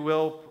 if you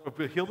will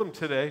heal them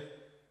today.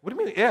 What do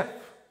you mean, if?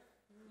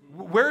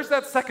 Where's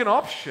that second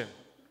option?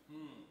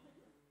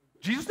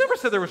 Jesus never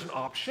said there was an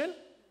option.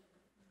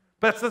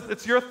 But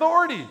it's your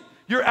authority.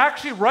 You're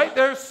actually right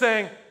there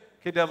saying,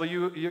 okay, devil,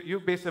 you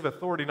basically have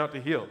authority not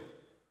to heal.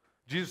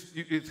 Jesus,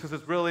 because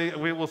it's really,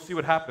 we will see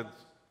what happens.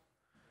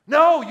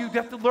 No, you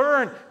have to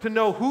learn to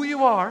know who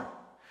you are.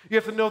 You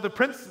have to know the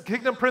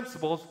kingdom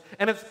principles,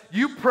 and it's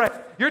you pray.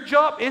 Your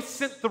job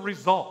isn't the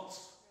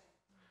results.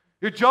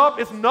 Your job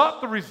is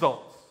not the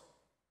results.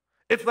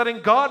 It's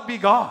letting God be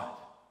God.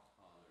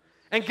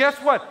 And guess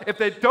what? If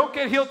they don't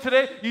get healed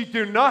today, you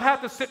do not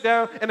have to sit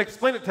down and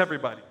explain it to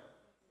everybody.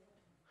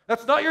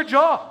 That's not your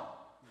job.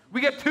 We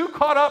get too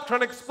caught up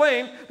trying to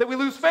explain that we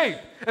lose faith.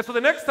 And so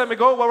the next time we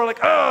go, well, we're like,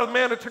 oh,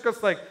 man, it took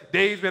us like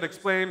days. We had to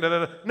explain. Da,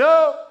 da, da.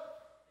 No. Amen.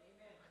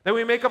 Then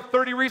we make up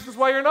 30 reasons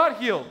why you're not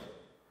healed,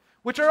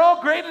 which are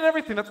all great and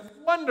everything. That's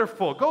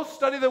wonderful. Go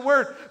study the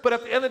Word. But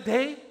at the end of the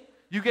day,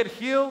 you get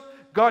healed.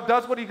 God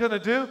does what He's going to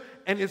do,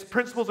 and His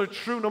principles are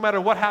true no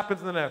matter what happens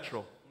in the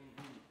natural.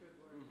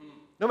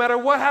 No matter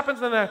what happens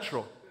in the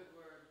natural.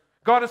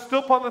 God is still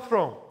upon the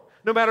throne.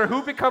 No matter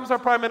who becomes our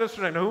prime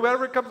minister, and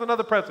whoever becomes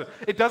another president,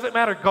 it doesn't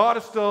matter. God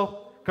is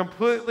still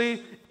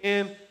completely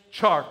in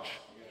charge.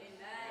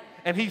 Amen.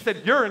 And He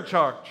said, you're in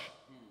charge.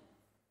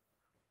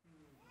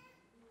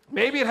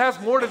 Maybe it has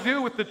more to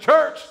do with the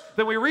church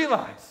than we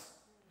realize.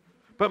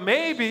 But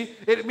maybe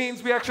it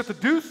means we actually have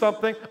to do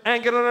something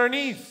and get on our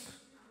knees.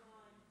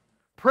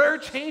 Prayer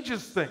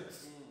changes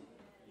things.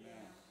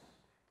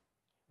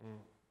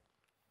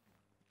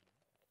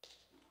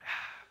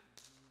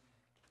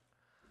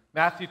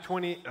 Matthew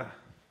 28,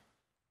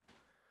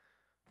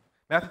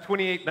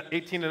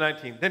 18 and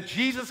 19. Then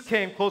Jesus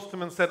came close to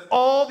him and said,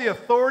 all the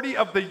authority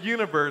of the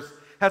universe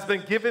has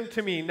been given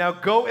to me. Now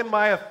go in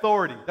my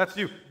authority. That's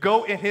you.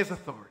 Go in His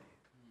authority.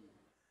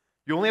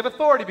 You only have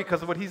authority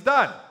because of what He's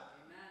done. Amen.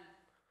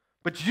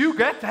 But you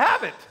get to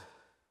have it.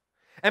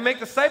 And make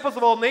disciples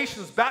of all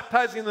nations,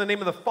 baptizing in the name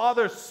of the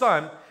Father,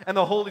 Son, and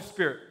the Holy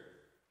Spirit.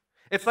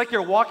 It's like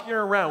you're walking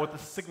around with a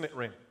signet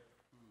ring.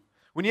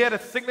 When you had a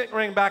signet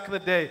ring back in the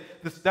day,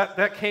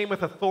 that came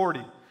with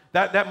authority.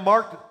 That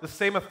marked the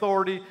same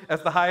authority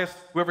as the highest,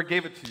 whoever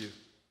gave it to you.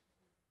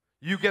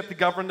 You get to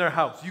govern their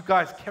house. You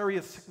guys carry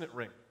a signet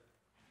ring.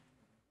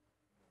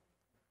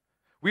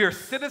 We are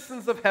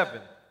citizens of heaven.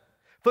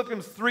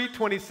 Philippians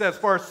 3:20 says,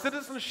 for our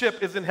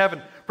citizenship is in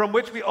heaven, from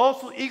which we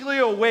also eagerly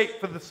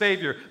await for the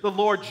Savior, the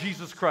Lord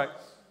Jesus Christ.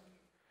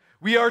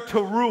 We are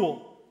to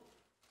rule.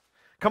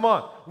 Come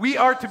on. We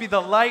are to be the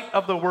light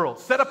of the world,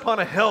 set upon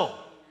a hill.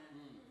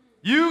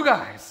 You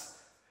guys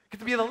get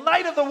to be the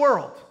light of the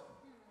world.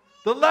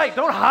 The light.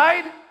 Don't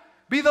hide.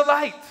 Be the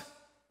light.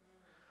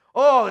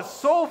 Oh, it's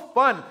so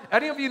fun.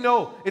 Any of you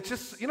know, it's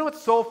just, you know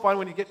it's so fun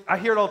when you get, I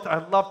hear it all the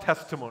time. I love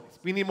testimonies.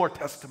 We need more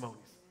testimonies.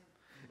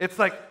 It's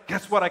like,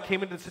 guess what? I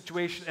came into the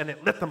situation and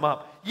it lit them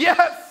up.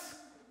 Yes!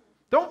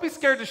 Don't be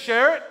scared to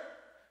share it.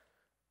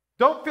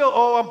 Don't feel,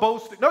 oh, I'm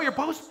boasting. No, you're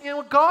boasting in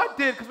what God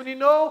did, because when you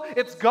know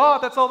it's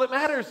God, that's all that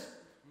matters.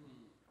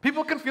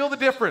 People can feel the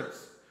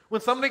difference.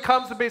 When somebody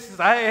comes and basically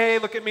says, hey,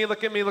 look at me,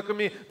 look at me, look at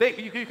me,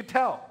 you can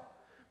tell.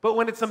 But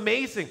when it's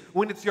amazing,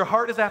 when it's your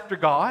heart is after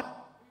God,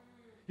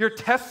 your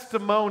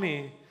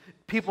testimony,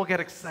 people get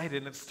excited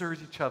and it stirs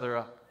each other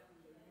up.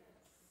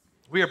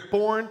 We are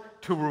born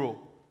to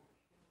rule.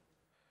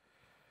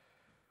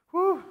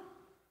 Whew.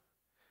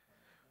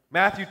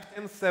 Matthew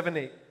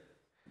 10:7-8.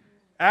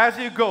 As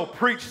you go,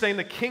 preach, saying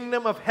the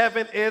kingdom of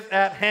heaven is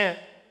at hand.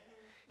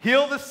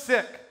 Heal the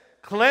sick,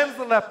 cleanse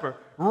the leper,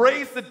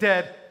 raise the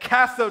dead,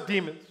 cast out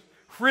demons.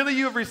 Freely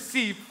you have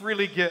received,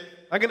 freely give.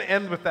 I'm going to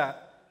end with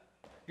that.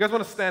 You guys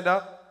want to stand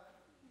up?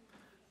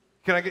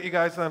 Can I get you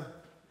guys on?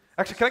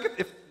 Actually, can I get,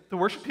 if the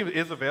worship team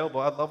is available,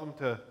 I'd love them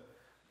to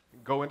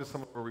go into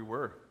some of where we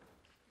were.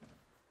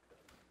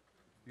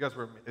 You guys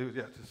were,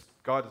 just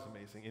God is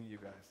amazing in you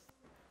guys.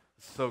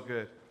 It's so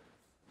good.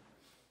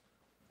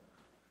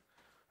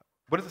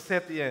 What does it say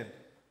at the end?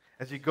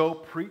 As you go,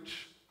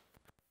 preach.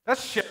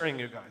 That's sharing,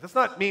 you guys. That's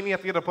not meaning you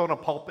have to get up on a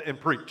pulpit and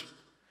preach.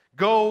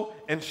 Go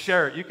and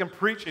share it. You can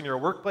preach in your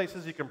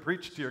workplaces. You can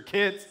preach to your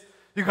kids.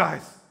 You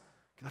guys,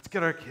 let's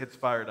get our kids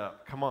fired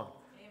up. Come on.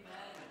 Amen.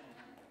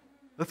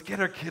 Let's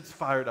get our kids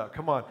fired up.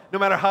 Come on. No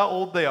matter how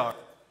old they are.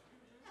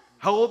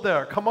 How old they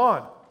are. Come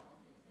on.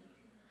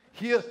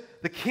 Here,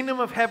 the kingdom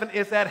of heaven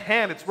is at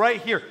hand. It's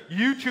right here.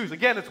 You choose.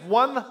 Again, it's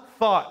one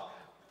thought.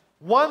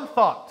 One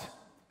thought.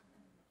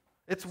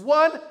 It's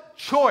one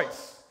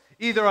choice.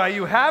 Either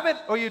you have it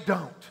or you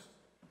don't.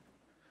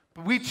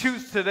 But we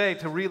choose today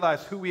to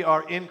realize who we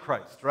are in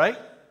Christ, right?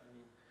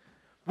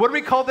 What are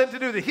we called then to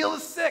do? To heal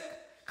the sick,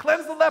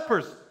 cleanse the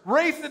lepers,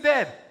 raise the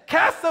dead,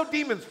 cast out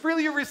demons,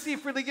 freely you receive,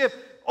 freely give.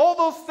 All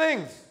those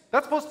things.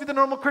 That's supposed to be the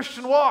normal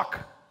Christian walk,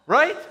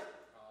 right?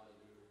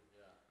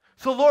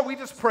 So Lord, we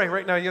just pray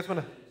right now. You guys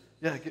want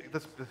to,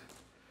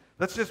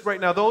 let's just right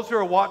now, those who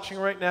are watching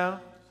right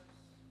now,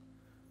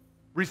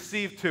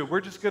 receive too. We're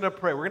just going to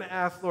pray. We're going to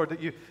ask, Lord,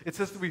 that it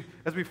says that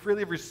as we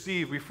freely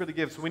receive, we freely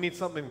give. So we need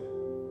something.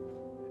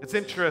 It's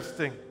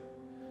interesting.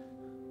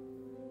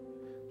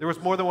 There was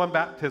more than one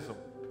baptism.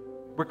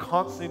 We're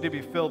constantly to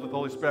be filled with the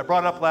Holy Spirit. I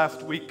brought it up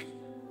last week.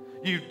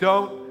 You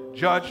don't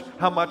judge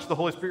how much the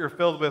Holy Spirit you're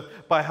filled with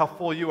by how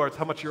full you are. It's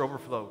how much you're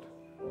overflowed.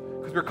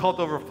 Because we're called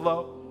to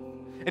overflow.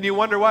 And you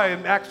wonder why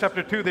in Acts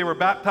chapter 2 they were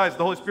baptized.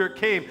 The Holy Spirit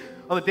came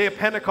on the day of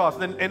Pentecost.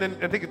 And then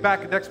I think back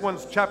in the next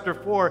one's chapter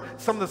 4,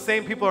 some of the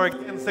same people are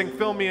again saying,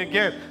 fill me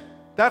again.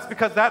 That's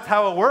because that's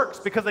how it works.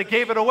 Because they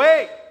gave it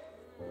away.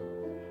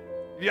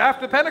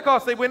 After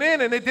Pentecost, they went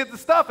in and they did the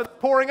stuff and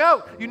pouring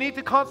out. You need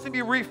to constantly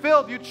be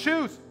refilled. You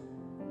choose.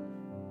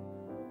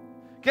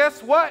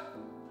 Guess what?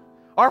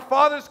 Our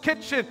Father's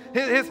kitchen,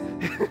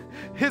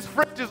 his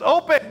fridge is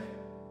open.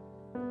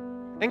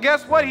 And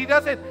guess what? He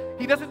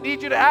doesn't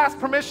need you to ask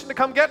permission to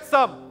come get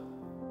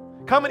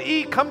some. Come and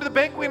eat. Come to the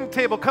banqueting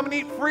table. Come and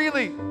eat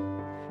freely.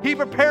 He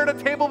prepared a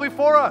table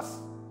before us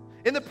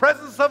in the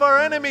presence of our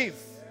enemies.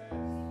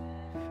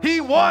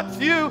 He wants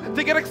you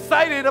to get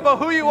excited about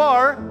who you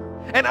are.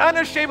 And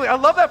unashamedly, I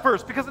love that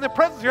verse, because in the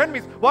presence of your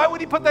enemies, why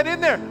would he put that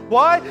in there?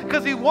 Why?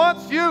 Because he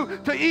wants you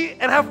to eat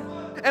and have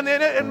fun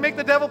and make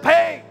the devil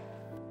pay.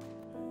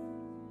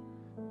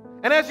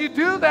 And as you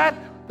do that,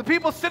 the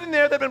people sitting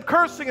there that have been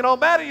cursing and all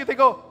mad at you, they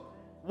go,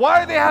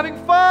 why are they having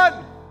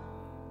fun?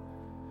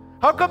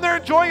 How come they're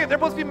enjoying it? They're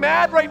supposed to be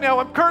mad right now.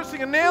 I'm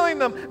cursing and nailing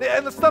them,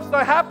 and the stuff's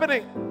not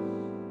happening.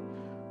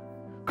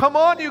 Come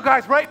on, you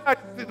guys, right now.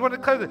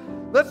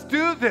 Let's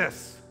do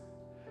this.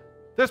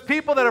 There's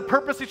people that are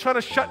purposely trying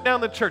to shut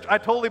down the church. I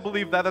totally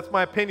believe that. That's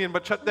my opinion.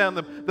 But shut down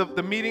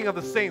the meeting of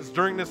the saints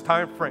during this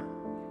time frame.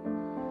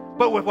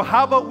 But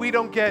how about we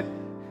don't get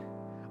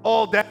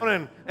all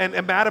down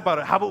and mad about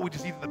it? How about we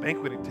just eat at the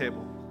banqueting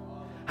table?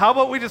 How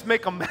about we just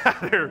make them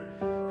madder?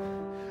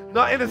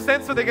 Not in a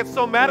sense that they get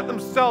so mad at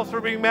themselves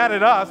for being mad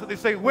at us that they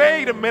say,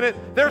 wait a minute,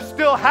 they're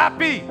still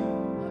happy.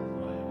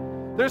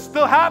 They're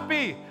still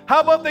happy.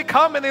 How about they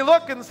come and they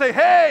look and say,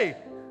 hey,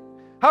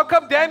 how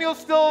come Daniel's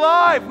still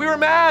alive? We were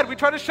mad. We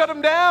tried to shut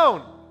him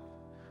down.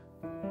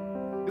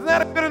 Isn't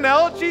that a good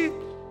analogy?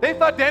 They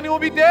thought Daniel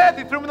would be dead.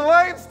 They threw him in the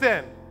lion's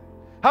den.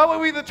 How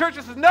about we, the church,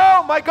 that says,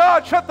 no, my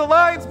God, shut the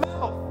lion's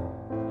mouth.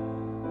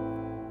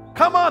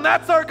 Come on,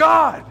 that's our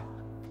God.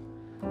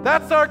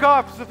 That's our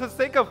God. So for the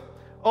sake of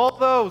all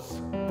those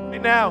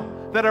right now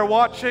that are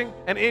watching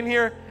and in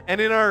here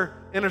and in our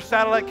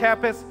satellite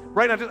campus,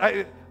 right now,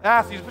 I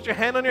ask you, just put your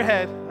hand on your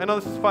head. I know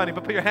this is funny,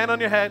 but put your hand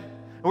on your head.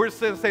 And we're just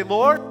going to say,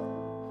 Lord,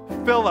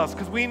 fill us,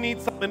 because we need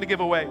something to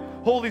give away.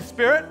 Holy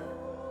Spirit,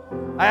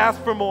 I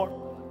ask for more.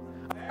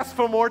 I ask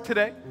for more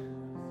today.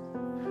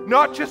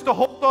 Not just to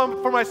hold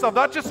on for myself,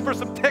 not just for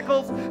some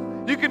tickles.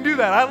 You can do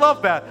that. I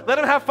love that. Let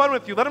him have fun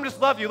with you. Let him just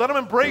love you. Let him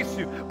embrace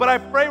you. But I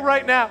pray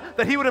right now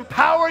that he would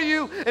empower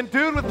you,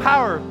 endued with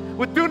power,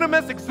 with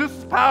dunamis,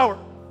 exousis power,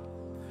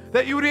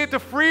 that you would need to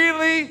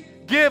freely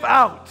give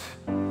out,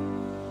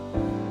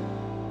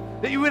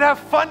 that you would have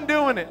fun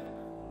doing it.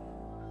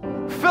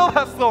 Fill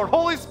us, Lord.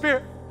 Holy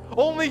Spirit,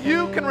 only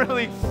you can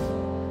release.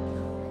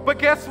 But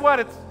guess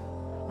what?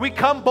 We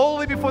come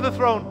boldly before the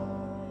throne.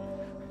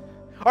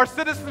 Our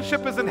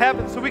citizenship is in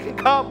heaven, so we can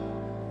come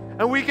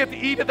and we get to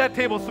eat at that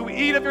table. So we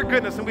eat of your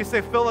goodness and we say,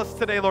 fill us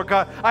today, Lord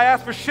God. I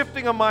ask for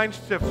shifting of mind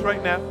shifts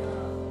right now.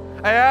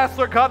 I ask,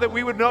 Lord God, that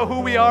we would know who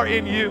we are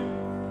in you,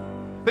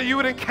 that you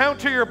would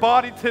encounter your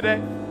body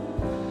today.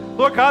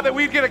 Lord God, that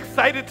we'd get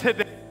excited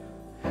today,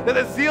 that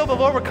the zeal of the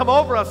Lord would come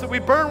over us, that we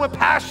burn with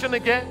passion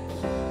again.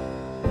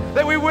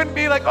 That we wouldn't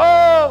be like,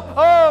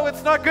 oh,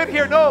 it's not good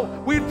here.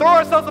 No, we throw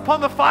ourselves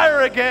upon the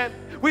fire again.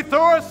 We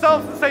throw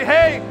ourselves and say,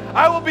 hey,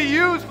 I will be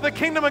used for the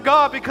kingdom of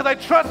God because I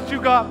trust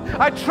you, God.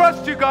 I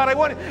trust you, God. I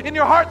want in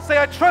your heart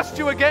say, I trust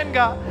you again,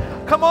 God.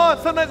 Come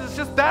on, sometimes it's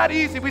just that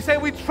easy. We say,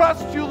 we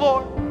trust you,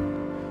 Lord.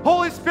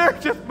 Holy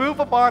Spirit, just move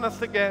upon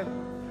us again.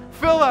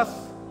 Fill us.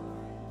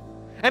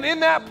 And in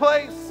that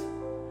place,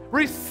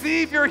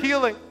 receive your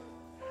healing.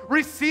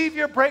 Receive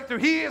your breakthrough.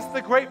 He is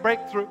the great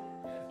breakthrough.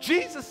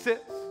 Jesus is.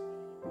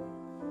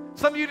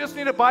 Some of you just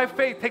need to, by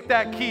faith, take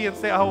that key and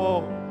say,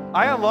 oh,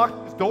 I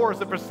unlocked these doors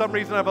that for some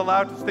reason I've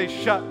allowed to stay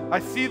shut.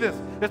 I see this.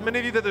 There's many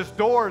of you that there's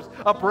doors,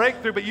 a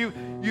breakthrough, but you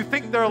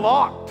think they're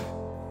locked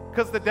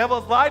because the devil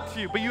has lied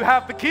to you, but you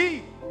have the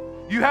key.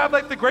 You have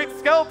like the great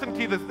skeleton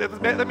key.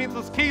 That means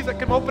those keys that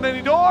can open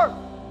any door.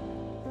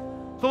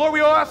 So Lord,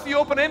 we ask you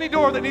open any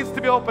door that needs to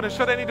be open and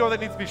shut any door that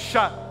needs to be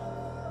shut.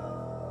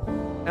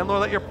 And Lord,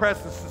 let your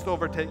presence just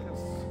overtake us.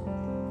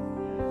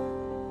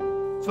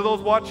 So those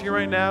watching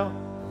right now,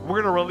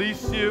 we're going to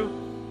release you.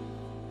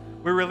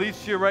 We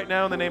release you right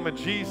now in the name of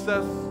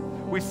Jesus.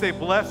 We say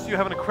bless you.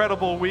 Have an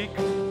incredible week.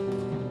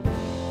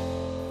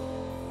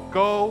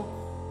 Go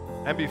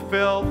and be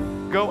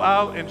filled. Go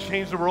out and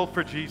change the world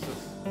for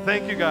Jesus.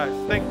 Thank you guys.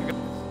 Thank you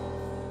guys.